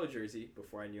Carmelo jersey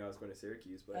before I knew I was going to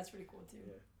Syracuse, but That's pretty cool too.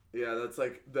 Yeah. Yeah, that's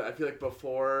like I feel like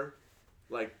before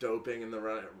like doping in the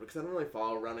run, because I didn't really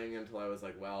follow running until I was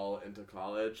like well into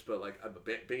college, but like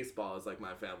baseball is like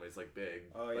my family's like big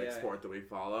Oh, like yeah. sport that we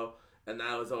follow, and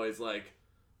that was always like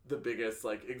the biggest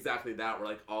like exactly that where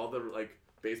like all the like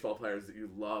baseball players that you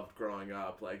loved growing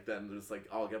up like then just like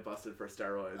all get busted for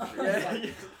steroids. Oh, Yeah.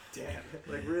 yeah.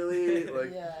 Damn. Like really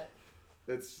like Yeah.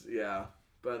 it's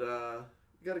but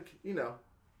you gotta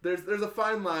there's a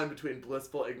fine line between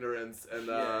blissful ignorance and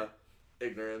Yeah.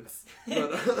 ignorance,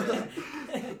 but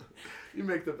you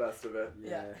make the best of it.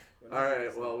 Yeah. All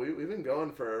right, well we've been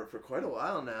going for quite a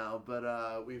while now,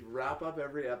 but we wrap up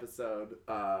every episode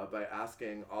by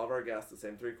asking all of our guests the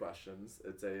same 3 questions.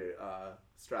 It's a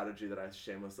strategy that I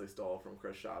shamelessly stole from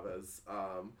Chris Chavez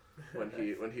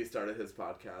when he started his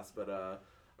podcast. But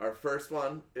our first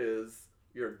one is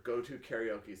your go-to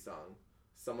karaoke song.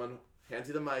 Someone hands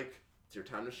you the mic. It's your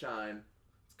time to shine.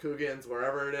 It's Coogan's,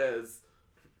 wherever it is.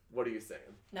 What are you singing?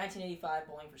 1985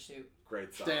 Bowling for Soup.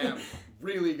 Great song. Damn,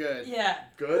 really good. Yeah.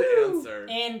 Good Woo! answer.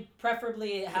 And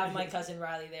preferably have my cousin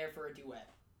Riley there for a duet.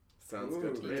 Sounds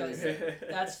good to me.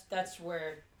 Because that's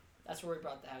where we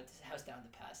brought the house down to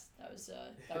pass. That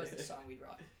was the song we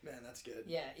brought. Man, that's good.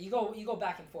 Yeah, you go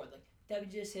back and forth like Debbie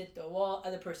just hit the wall.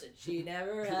 Other person, she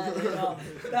never had it all.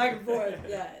 Back and forth.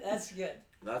 Yeah, that's good.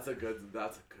 That's a good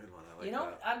one. I like You know,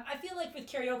 that. I feel like with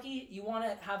karaoke, you want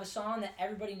to have a song that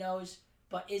everybody knows,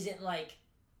 but isn't like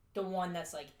the one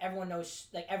that's like everyone knows,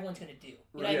 like everyone's gonna do. You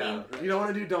know what I mean? You don't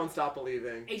want to do Don't Stop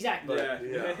Believing. Exactly. Yeah.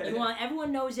 Yeah. You want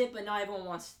everyone knows it, but not everyone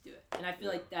wants to do it. And I feel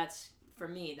like that's for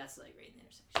me. That's like right in the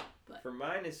intersection. But For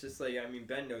mine, it's just like, I mean,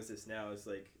 Ben knows this now. It's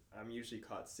like, I'm usually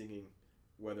caught singing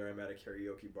whether I'm at a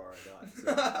karaoke bar or not.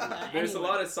 So, there's a anyway.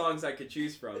 lot of songs I could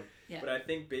choose from. Yeah. But I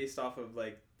think based off of,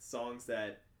 like, songs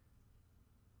that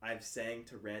I've sang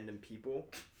to random people.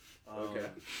 Okay.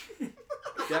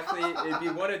 Definitely, it'd be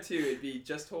one or two. It'd be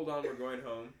Just Hold On, We're Going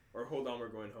Home, or Hold On, We're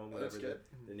Going Home, That's whatever good.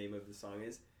 the name of the song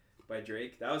is, by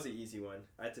Drake. That was an easy one.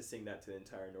 I had to sing that to the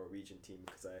entire Norwegian team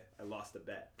because I lost a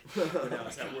bet when I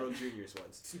was at World Juniors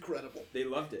once. It's incredible. They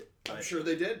loved it. I'm But sure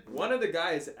they did. one of the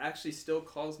guys actually still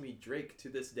calls me Drake to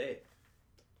this day.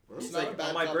 It's He's not a like, bad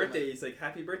on my compliment. birthday, he's like,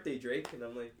 "Happy birthday, Drake," and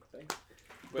I'm like, "Thanks."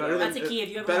 But, Better than- that's a key. If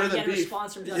you ever better want to than get a beef.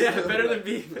 response from Justin. yeah, better than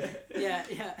beef. Yeah,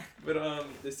 yeah. But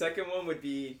the second one would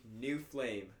be "New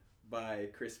Flame" by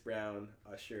Chris Brown,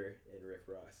 Usher, and Rick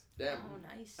Ross. Damn.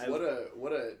 Oh, nice.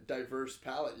 What a diverse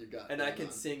palette you got. And I going can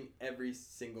on. sing every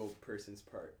single person's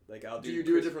part. Like I'll do. Do you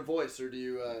do a Chris- different voice or do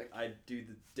you? I do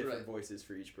the different Right. voices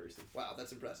for each person. Wow,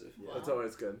 that's impressive. Yeah. That's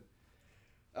always good.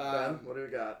 Ben, what do we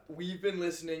got? We've been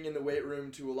listening in the weight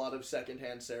room to a lot of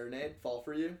Secondhand Serenade. Fall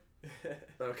for You.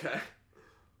 Okay.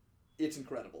 It's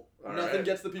incredible. All Nothing right.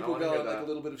 gets the I people wanna hear going like that. a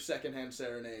little bit of Secondhand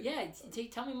Serenade. Yeah,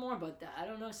 tell me more about that. I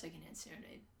don't know Secondhand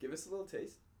Serenade. Give us a little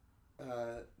taste.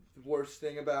 The worst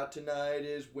thing about tonight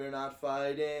is we're not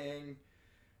fighting.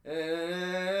 The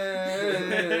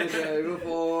day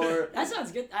before. That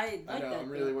sounds good. I like I know, that. I'm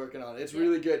really though. working on it. It's Yeah.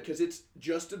 really good because it's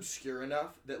just obscure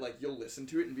enough that like you'll listen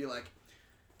to it and be like,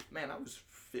 man, I was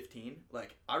 15.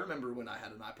 Like I remember when I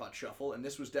had an iPod Shuffle, and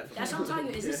this was definitely. That's what I'm talking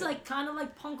about. Is this like kind of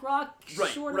like punk rock right,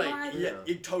 sort of right, vibe? yeah,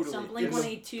 it totally. Some It's-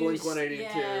 Blink-182. Blink 182,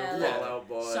 Yeah, like Fall Out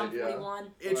Boy. Some yeah.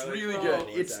 41. It's I like really the good. Fall Out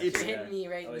It's Boys, It's actually. hitting me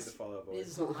right. I like This, the Fall Out Boys. this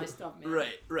is all my stuff, man.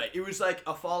 Right. It was like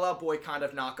a Fall Out Boy kind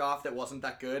of knockoff that wasn't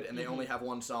that good, and they only have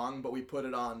one song, but we put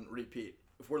it on repeat.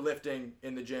 If we're lifting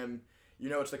in the gym, you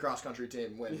know it's the cross country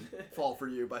team when "Fall for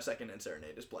You" by Secondhand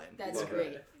Serenade is playing. That's Love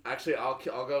great. it. Actually, I'll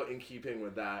go in keeping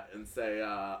with that and say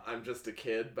 "I'm Just a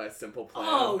Kid" by Simple Plan.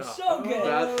 Oh, so good.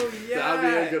 That'd be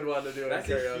a good one to do That's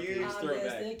in a karaoke. huge I'm just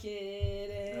throwback. a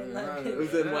kid in London. It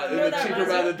was in what? You know In the that Cheaper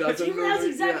reminds by me- the Dozen Cheaper, that's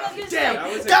movie? exactly Yeah. what I was Damn, gonna say. That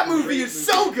was a that movie great is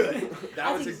so movie. good. That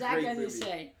That's was a exactly great what I movie. was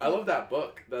gonna say. I love that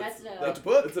book. That's That's a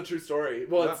book? It's a true story.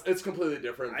 Well, it's completely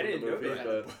different I from didn't the know movie, they had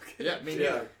a but book. Yeah, me yeah,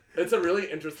 neither. it's a really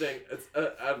interesting. It's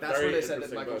a That's very what they said that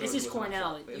interesting Michael book. This is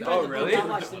Cornell. You read Oh, the really? book, I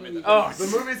watched the movie. Oh, The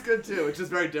movie's good too. It's just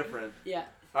very different. Yeah.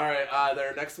 All right,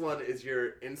 their next one is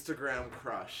your Instagram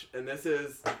crush, and this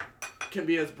can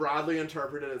be as broadly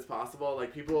interpreted as possible.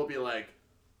 Like people will be like,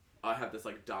 I have this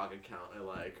like dog account I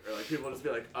like, or like people will just be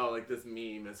like, oh, like this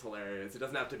meme is hilarious. It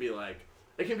doesn't have to be like.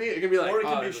 It can be like. Or it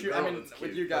can oh, be there's a shoot. I girl mean, that's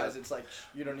with cute, you guys, but- it's like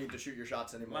you don't need to shoot your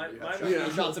shots anymore. My- You my- have shots. Yeah. Your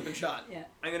shots have been shot. Yeah.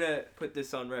 I'm gonna put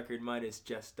this on record. Mine is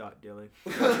just.dilling.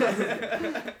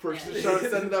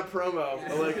 Send that promo.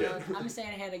 I like it. I'm saying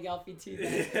I had a Gelfie too.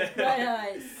 Then.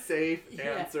 But Safe Yeah.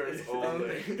 answers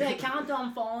only. the account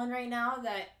I'm following right now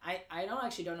that I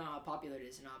don't know how popular it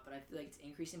is or not, but I feel like it's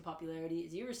increasing popularity.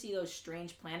 Do you ever see those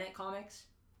Strange Planet comics?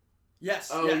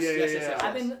 Yes. Oh, yes, yeah, yes, yeah, yes,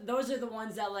 yeah. yes. Those are the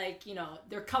ones that like,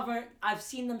 they're covering. I've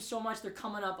seen them so much they're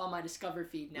coming up on my Discover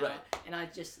feed now, Right. and I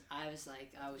was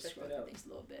Check scrolling that out. things a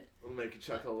little bit. It'll make you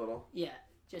chuckle a little. Yeah,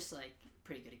 just like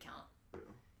pretty good account.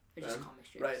 They're just Ben? comic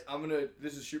strips. Right,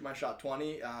 this is Shoot My Shot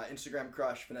 20. Instagram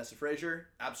crush Vanessa Frazier,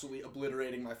 absolutely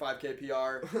obliterating my 5K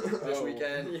PR this Oh.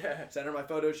 weekend. Yeah. Sent her my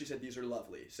photos. She said these are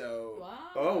lovely. So Wow.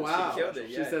 Oh wow! She killed it,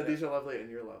 She yeah, said yeah. these are lovely and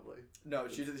you're lovely. no,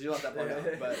 she left that part out.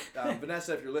 But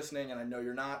Vanessa, if you're listening, and I know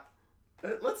you're not.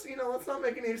 Let's not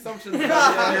make any assumptions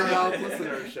about your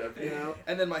listenership. You know.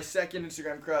 And then my second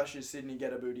Instagram crush is Sydney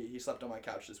Getabooty. He slept on my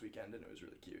couch this weekend, and it was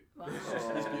really cute. Wow.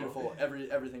 He's Aw. beautiful.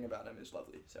 Everything about him is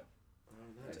lovely. So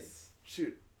Oh, nice.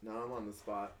 Shoot, now I'm on the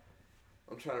spot.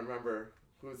 I'm trying to remember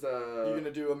who's you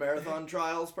gonna do a marathon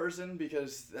trials person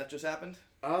because that just happened?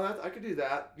 Oh, I could do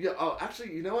that. Yeah. Oh,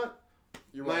 actually, you know what?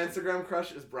 You're My welcome. Instagram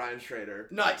crush is Brian Schrader.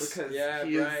 Nice. Because Yeah,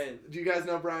 he Brian. do you guys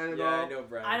know Brian at Yeah, all? I know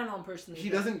Brian. I don't know him personally. He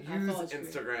but doesn't I use follow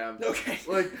his career. Instagram. Okay.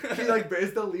 Like he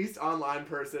is the least online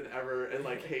person ever, and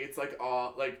like hates like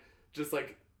all like just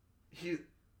like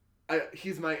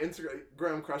he's my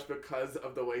Instagram crush because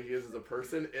of the way he is as a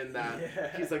person. In that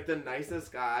Yeah. he's like the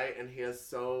nicest guy, and he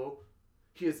has no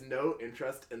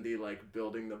interest in the like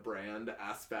building the brand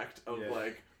aspect of Yeah.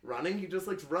 like running. He just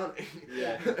likes running.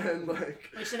 Yeah. and like.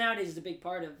 Which nowadays is a big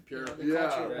part of Pure. the Yeah,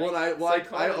 culture, right? well, I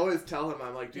Psychology. always tell him,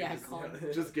 I'm like, dude, Yeah, just, Colin.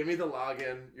 just give me the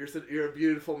login. You're a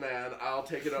beautiful man. I'll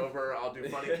take it over. I'll do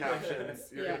funny captions.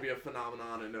 You're Yeah. gonna be a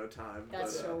phenomenon in no time.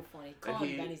 That's But, so funny. and Colin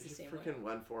he Benny's the same way. freaking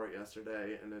went for it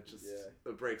yesterday, and it just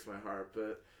Yeah. it breaks my heart.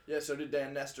 But Yeah, so did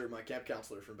Dan Nestor, my camp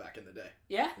counselor from back in the day.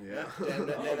 Yeah? yeah, Dan Oh,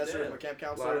 Nestor was damn. my camp a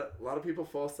counselor. lot of people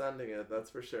full sending it.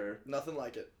 That's for sure. Nothing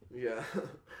like it. Yeah.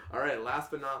 All right.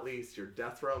 Last but not least, your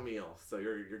death row meal. So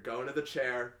you're going to the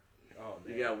chair. Oh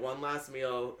man. You get one last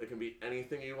meal. It can be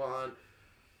anything you want.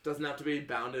 Doesn't have to be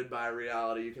bounded by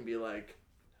reality. You can be like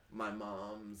my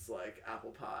mom's like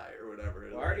apple pie or whatever.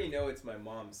 Well, I already know it's my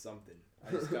mom's something.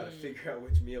 I just gotta figure out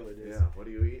which meal it is. Yeah. What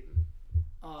are you eating?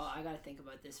 Oh, I gotta think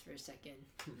about this for a second.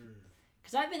 Mm.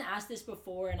 Because I've been asked this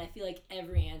before, and I feel like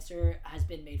every answer has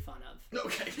been made fun of.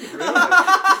 Okay.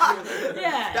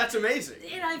 Yeah. That's amazing.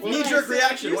 And I feel Knee like jerk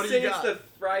reaction. You What do say you it's got? the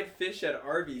fried fish at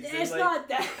Arby's. and, It's like- not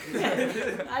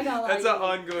that. I got That's like. an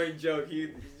ongoing joke. He's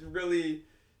really.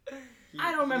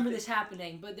 I don't remember this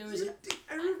happening, but there was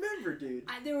I remember, dude.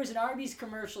 there was an Arby's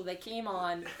commercial that came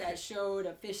on that showed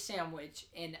a fish sandwich,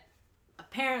 and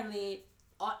apparently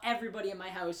everybody in my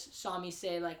house saw me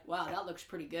say like, "Wow, that looks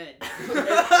pretty good."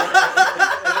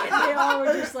 And they all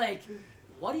were just like,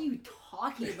 "What are you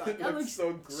talking about? That looks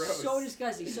so gross. so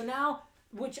disgusting." So now,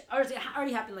 which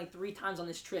already happened like 3 times on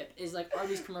this trip, is like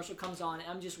Arby's commercial comes on and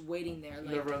I'm just waiting there And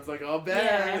like. everyone's like, oh,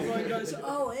 Yeah, Ben. everyone goes,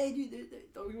 "Oh, hey,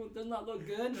 dude, does not look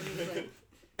good." And I'm just like,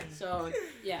 so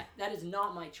yeah, that is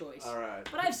not my choice. All right.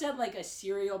 But I've said like a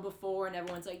cereal before, and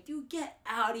everyone's like, "Dude, get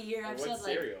out of here." I've What said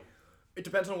like, cereal? It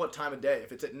depends on what time of day.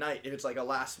 If it's at night, if it's like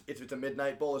if it's a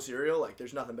midnight bowl of cereal, like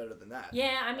there's nothing better than that.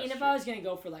 yeah. I mean, That's if true. I was gonna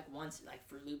go for like once, like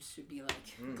Fruit Loops would be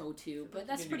like go to, but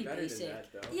that's You can pretty do better than basic.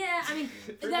 that, though. Yeah, I mean,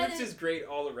 Fruit that- Loops is great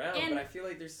all around, and- but I feel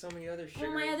like there's so many other sugar.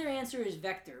 well, my other answer is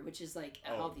Vector, which is like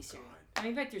a Oh, healthy cereal. God. I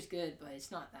mean, Vector's good, but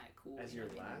it's not that cool. As you your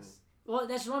know what I mean? last. Well,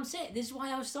 that's what I'm saying. This is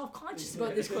why I was self-conscious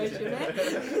about this question, man.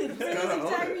 Kinda That's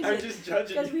exactly I'm just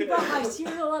judging. because we brought my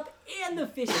cereal up and the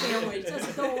fish sandwich.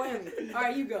 That's the win. All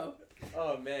right, you go.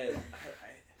 Oh man,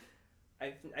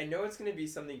 I know it's gonna be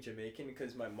something Jamaican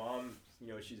because my mom, you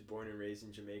know, she's born and raised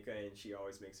in Jamaica and she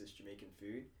always makes us Jamaican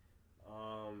food.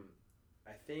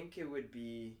 I think it would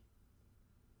be.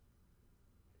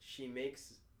 She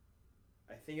makes,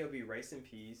 I think it would be rice and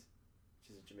peas,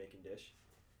 which is a Jamaican dish.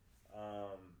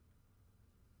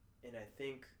 And I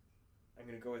think I'm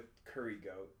gonna go with curry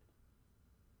goat.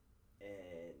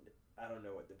 And I don't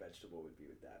know what the vegetable would be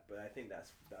with that, but I think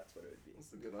that's what it would be.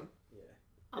 That's a good one. Yeah.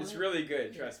 I'm It's gonna- really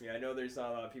good, trust me. I know there's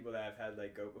not a lot of people that have had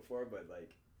like goat before, but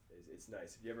like it's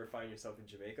nice. If you ever find yourself in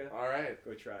Jamaica, All right.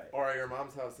 go try it. Or at your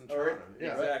mom's house in Or- Toronto.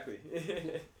 Yeah. Exactly.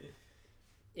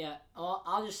 Yeah,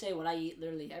 I'll just say what I eat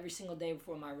literally every single day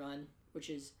before my run, which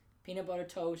is peanut butter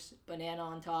toast, banana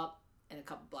on top, and a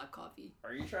cup of black coffee.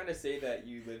 Are you trying to say that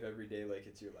you live every day like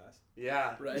it's your last?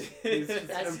 Yeah. Right. He's just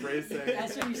That's- embracing.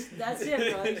 That's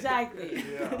it, bro. Exactly.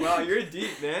 Yeah. Wow, you're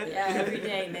deep, man. Yeah, every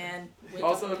day, man. Wake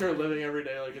Also, up if you're living every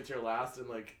day like it's your last and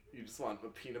like you just want a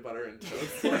peanut butter and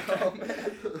toast. Like, Oh,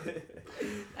 man.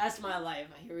 That's my life.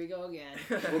 Here we go again.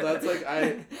 well, that's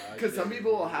like because some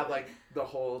people will have like they'll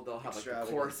have like the Extravagance.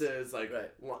 courses, like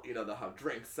Right. you know, they'll have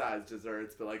drinks, sides,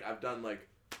 desserts. But like I've done like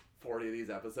 40 of these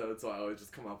episodes, so I always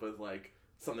just come up with like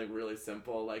something really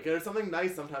simple. Like there's something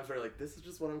nice sometimes where you're like, this is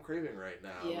just what I'm craving right now.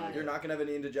 Yeah. Like, You're not gonna have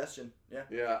any indigestion. Yeah.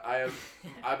 Yeah,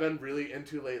 I've been really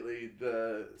into lately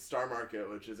the Star Market,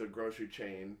 which is a grocery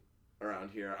chain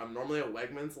around here. I'm normally a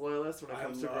Wegmans loyalist when it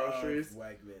comes to groceries.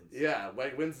 Wegmans. Yeah,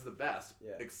 Wegmans is the best.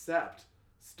 Yeah. Except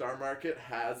Star Market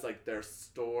has like their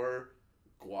store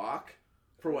guac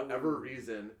for whatever Ooh.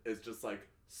 reason is just like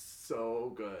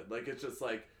so good. Like it's just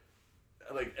like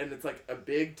and it's like a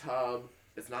big tub.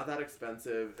 It's not that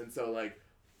expensive, and so like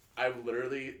I've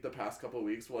literally the past couple of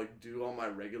weeks will like do all my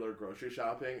regular grocery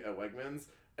shopping at Wegmans,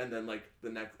 and then like the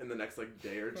next like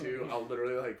day or two I'll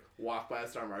literally like walk by a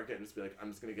Star Market and just be like, I'm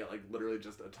just gonna get like literally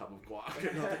just a tub of guac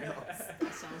and nothing else.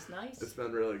 That sounds nice. It's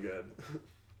been really good.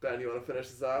 Ben, you want to finish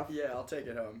this off? Yeah, I'll take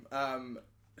it home.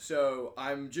 So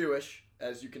I'm Jewish,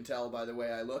 as you can tell by the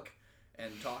way I look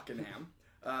and talk and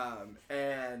am.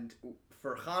 And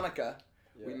for Hanukkah,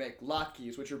 we Yeah. make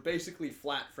latkes, which are basically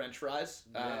flat French fries.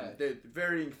 Yeah. They're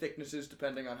varying thicknesses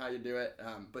depending on how you do it,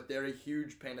 but they're a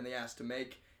huge pain in the ass to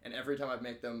make. And every time I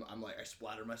make them, I'm like, I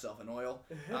splatter myself in oil.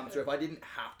 So if I didn't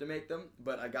have to make them,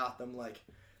 but I got them like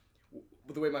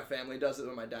the way my family does it, the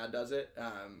way my dad does it,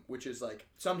 which is like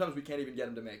sometimes we can't even get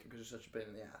him to make them because they're such a pain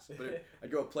in the ass. But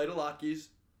I'd go a plate of latkes,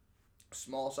 a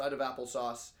small side of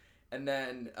applesauce, and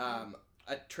then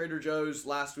at Trader Joe's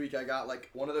last week I got like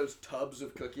one of those tubs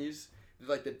of cookies,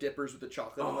 like the dippers with the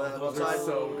chocolate on the those are outside.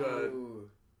 so good. Ooh.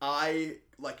 I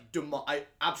like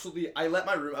I let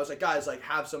my room. I was like, guys, like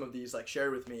have some of these, like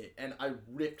share with me, and I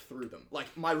ripped through them. Like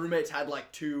my roommates had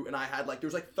like 2, and I had like there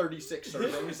was like 36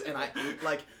 servings, and I ate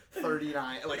like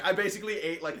 39. Like I basically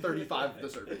ate like 35 of the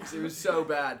servings. It was so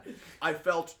bad. I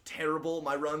felt terrible.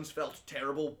 My runs felt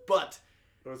terrible, but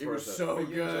it was so But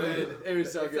you good. enjoyed It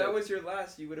was so if good. that was your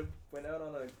last, you would have went out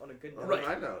on a good note. Right.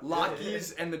 I know.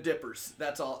 Latkes and the dippers.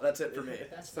 That's all. That's it for me.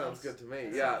 That's Sounds nice. good to me.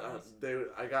 That Yeah, sounds nice.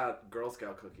 I got Girl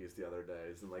Scout cookies the other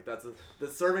days, and like the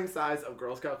serving size of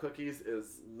Girl Scout cookies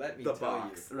is Let me the tell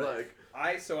box. you. Right.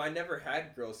 Like I never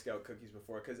had Girl Scout cookies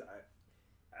before because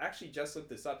I actually just looked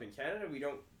this up. In Canada,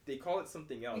 they call it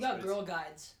something else. We but got it's- Girl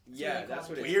Guides. Yeah, that's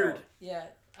what it's Weird. called. Yeah,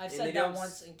 I've And said they that don't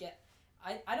once and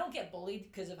I don't get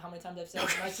bullied because of how many times I've said it.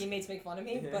 My teammates make fun of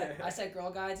me, but I said Girl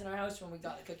Guides in our house when we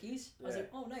got the cookies. I was Yeah. like,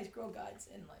 oh, nice, Girl Guides.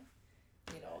 And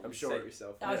like, you know, I'm You sure. set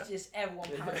yourself that up. was just everyone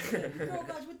pounding me. Girl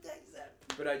Guides, what the heck is that?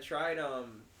 But I tried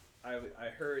I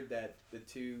heard that the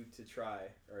two to try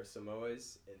are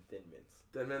Samoas and Thin Mints.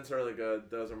 Thin Mint's really good.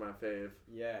 Those are my fave.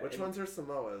 Yeah. Which and ones are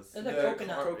Samoas? They're the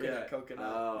coconut. Coconut. Coconut.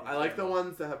 Oh, I like the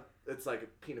ones that have it's like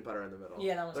peanut butter in the middle.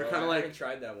 Yeah, that one's They're good. kinda I like- haven't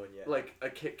tried that one yet. Like a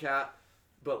Kit Kat,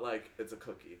 but like it's a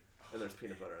cookie and there's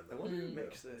peanut butter in I the wonder who Mm.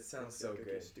 makes the It sounds makes so the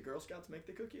cookies. Do Girl Scouts make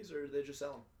the cookies or do they just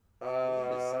sell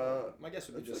them? My guess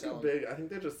would be It's just like sell a 'em. big. I think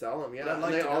they just sell them. Yeah, But I'd and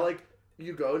like they to all know. like.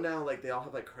 You go now, like they all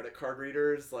have like credit card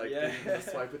readers, like Yeah. you can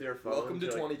just swipe with your phone. Welcome to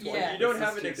You're like, 2020. Yeah. You don't This is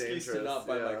have an too excuse to dangerous, not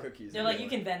buy my yeah. cookies. They're like, you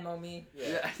anymore. can Venmo me.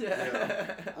 Yeah.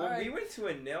 Yeah. Well, Alright. we went to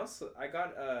a I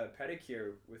got a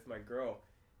pedicure with my girl,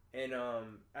 and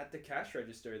at the cash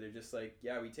register they're just like,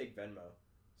 yeah, we take Venmo.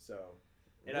 So,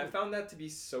 and I Ooh. found that to be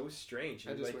so strange.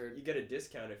 That And, is like, weird. you get a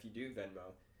discount if you do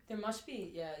Venmo. There must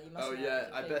be, yeah. You must. Oh have yeah,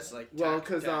 to I pay bet them. like Well, tax-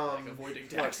 'cause, like avoiding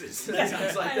taxes. Yeah.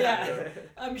 Sounds like Yeah. that.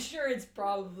 I'm sure it's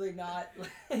probably not.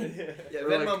 Yeah, Or,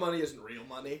 Venmo like- money isn't real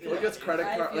money. Well, I guess credit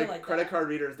I card, feel like, like credit that. card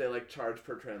readers, they like charge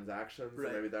per transaction. So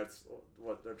Right. maybe that's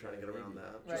what they're trying to get around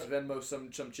that. Right. Just Venmo some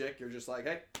chick. You're just like,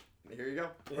 hey, here you go.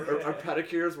 Are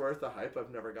pedicures worth the hype?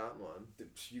 I've never gotten one.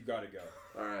 You gotta go.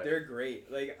 All right. They're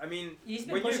great. Like, I mean, He's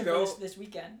been when you pushing go, for this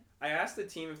weekend. I asked the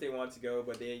team if they want to go,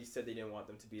 but they said they didn't want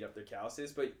them to beat up their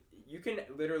calluses. But you can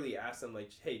literally ask them,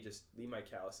 like, hey, just leave my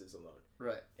calluses alone.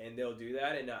 Right. And they'll do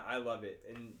that, and I love it.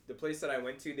 And the place that I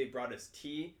went to, they brought us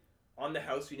tea on the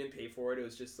house. We didn't pay for it. It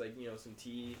was just like, some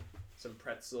tea, some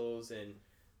pretzels, and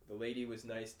the lady was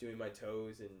nice doing my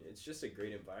toes, and it's just a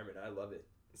great environment. I love it.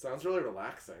 Sounds really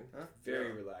relaxing. Huh? Very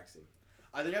Yeah. relaxing.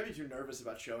 I think I'd be too nervous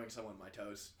about showing someone my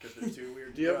toes because they're too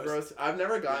weird. Do you have gross? I've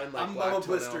never gotten like I'm black a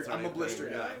blister- toenails or I'm a anything. blister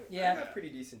Yeah. guy. I Yeah. got pretty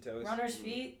decent toes. Runner's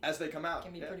feet As they come out.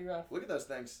 can be Yeah. pretty rough. Look at those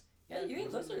things. Yeah,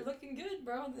 those are looking good,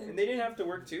 bro. And they didn't have to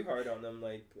work too hard on them.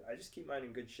 Like, I just keep mine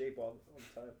in good shape all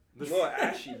the time. This- A little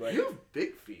ashy, but You have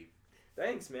big feet.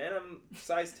 thanks, man. I'm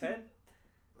size 10.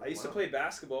 I used to Wow. play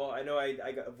basketball. I know I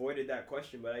avoided that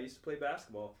question, but I used to play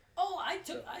basketball. Oh,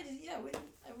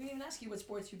 we didn't even ask you what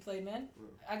sports you played, man.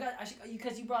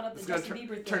 Because you brought up the It's gonna Justin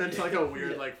Bieber thing. turn into like a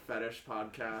weird Yeah. like fetish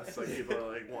podcast. Like people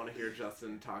are like want to hear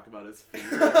Justin talk about his feet.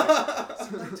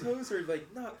 So my toes are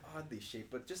like not oddly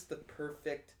shaped, but just the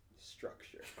perfect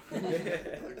structure.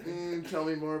 Like, tell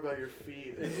me more about your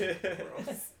feet.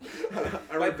 Gross.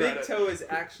 I My regret big it. toe is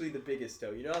actually the biggest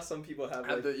toe. You know how some people have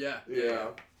like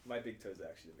Yeah. my big toe is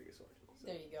actually the biggest one. So.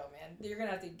 There you go, man. You're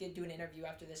gonna have to do an interview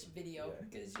after this video Yeah.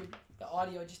 because the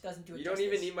audio just doesn't do it. You don't justice.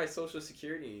 even need my social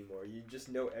security anymore. You just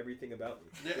know everything about me.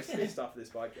 Yeah. Just based off of this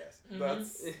podcast.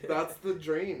 Mhm. That's the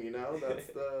dream, you know. That's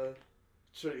the,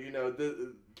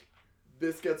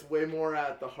 this gets way more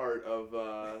at the heart of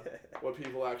what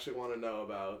people actually want to know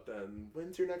about than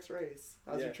when's your next race?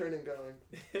 How's your Yeah. training going?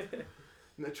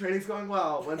 And the training's going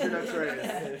well. When's your next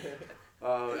race?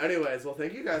 Anyways, well,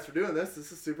 thank you guys for doing this.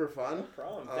 This is super No fun.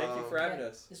 problem. Thank you for Yeah, having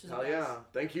us. This was Hell nice. yeah.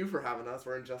 Thank you for having us.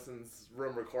 We're in Justin's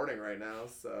room recording right now,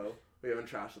 so we haven't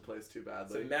trashed the place too It's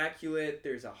badly. immaculate.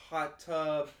 There's a hot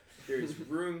tub. There's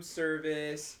room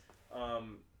service.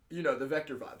 You know, the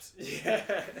vector vibes.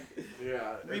 Yeah.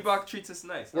 Yeah. Reebok treats us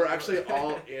nice. We're actually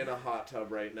all in a hot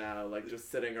tub right now, like just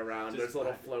sitting around. Just There's a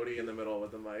little vibing. floaty in the middle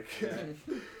with the mic. Yeah.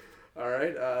 All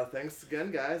right. Thanks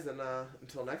again, guys, and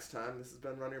until next time, this has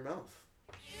been Run Your Mouth.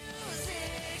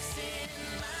 Music's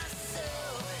in my soul.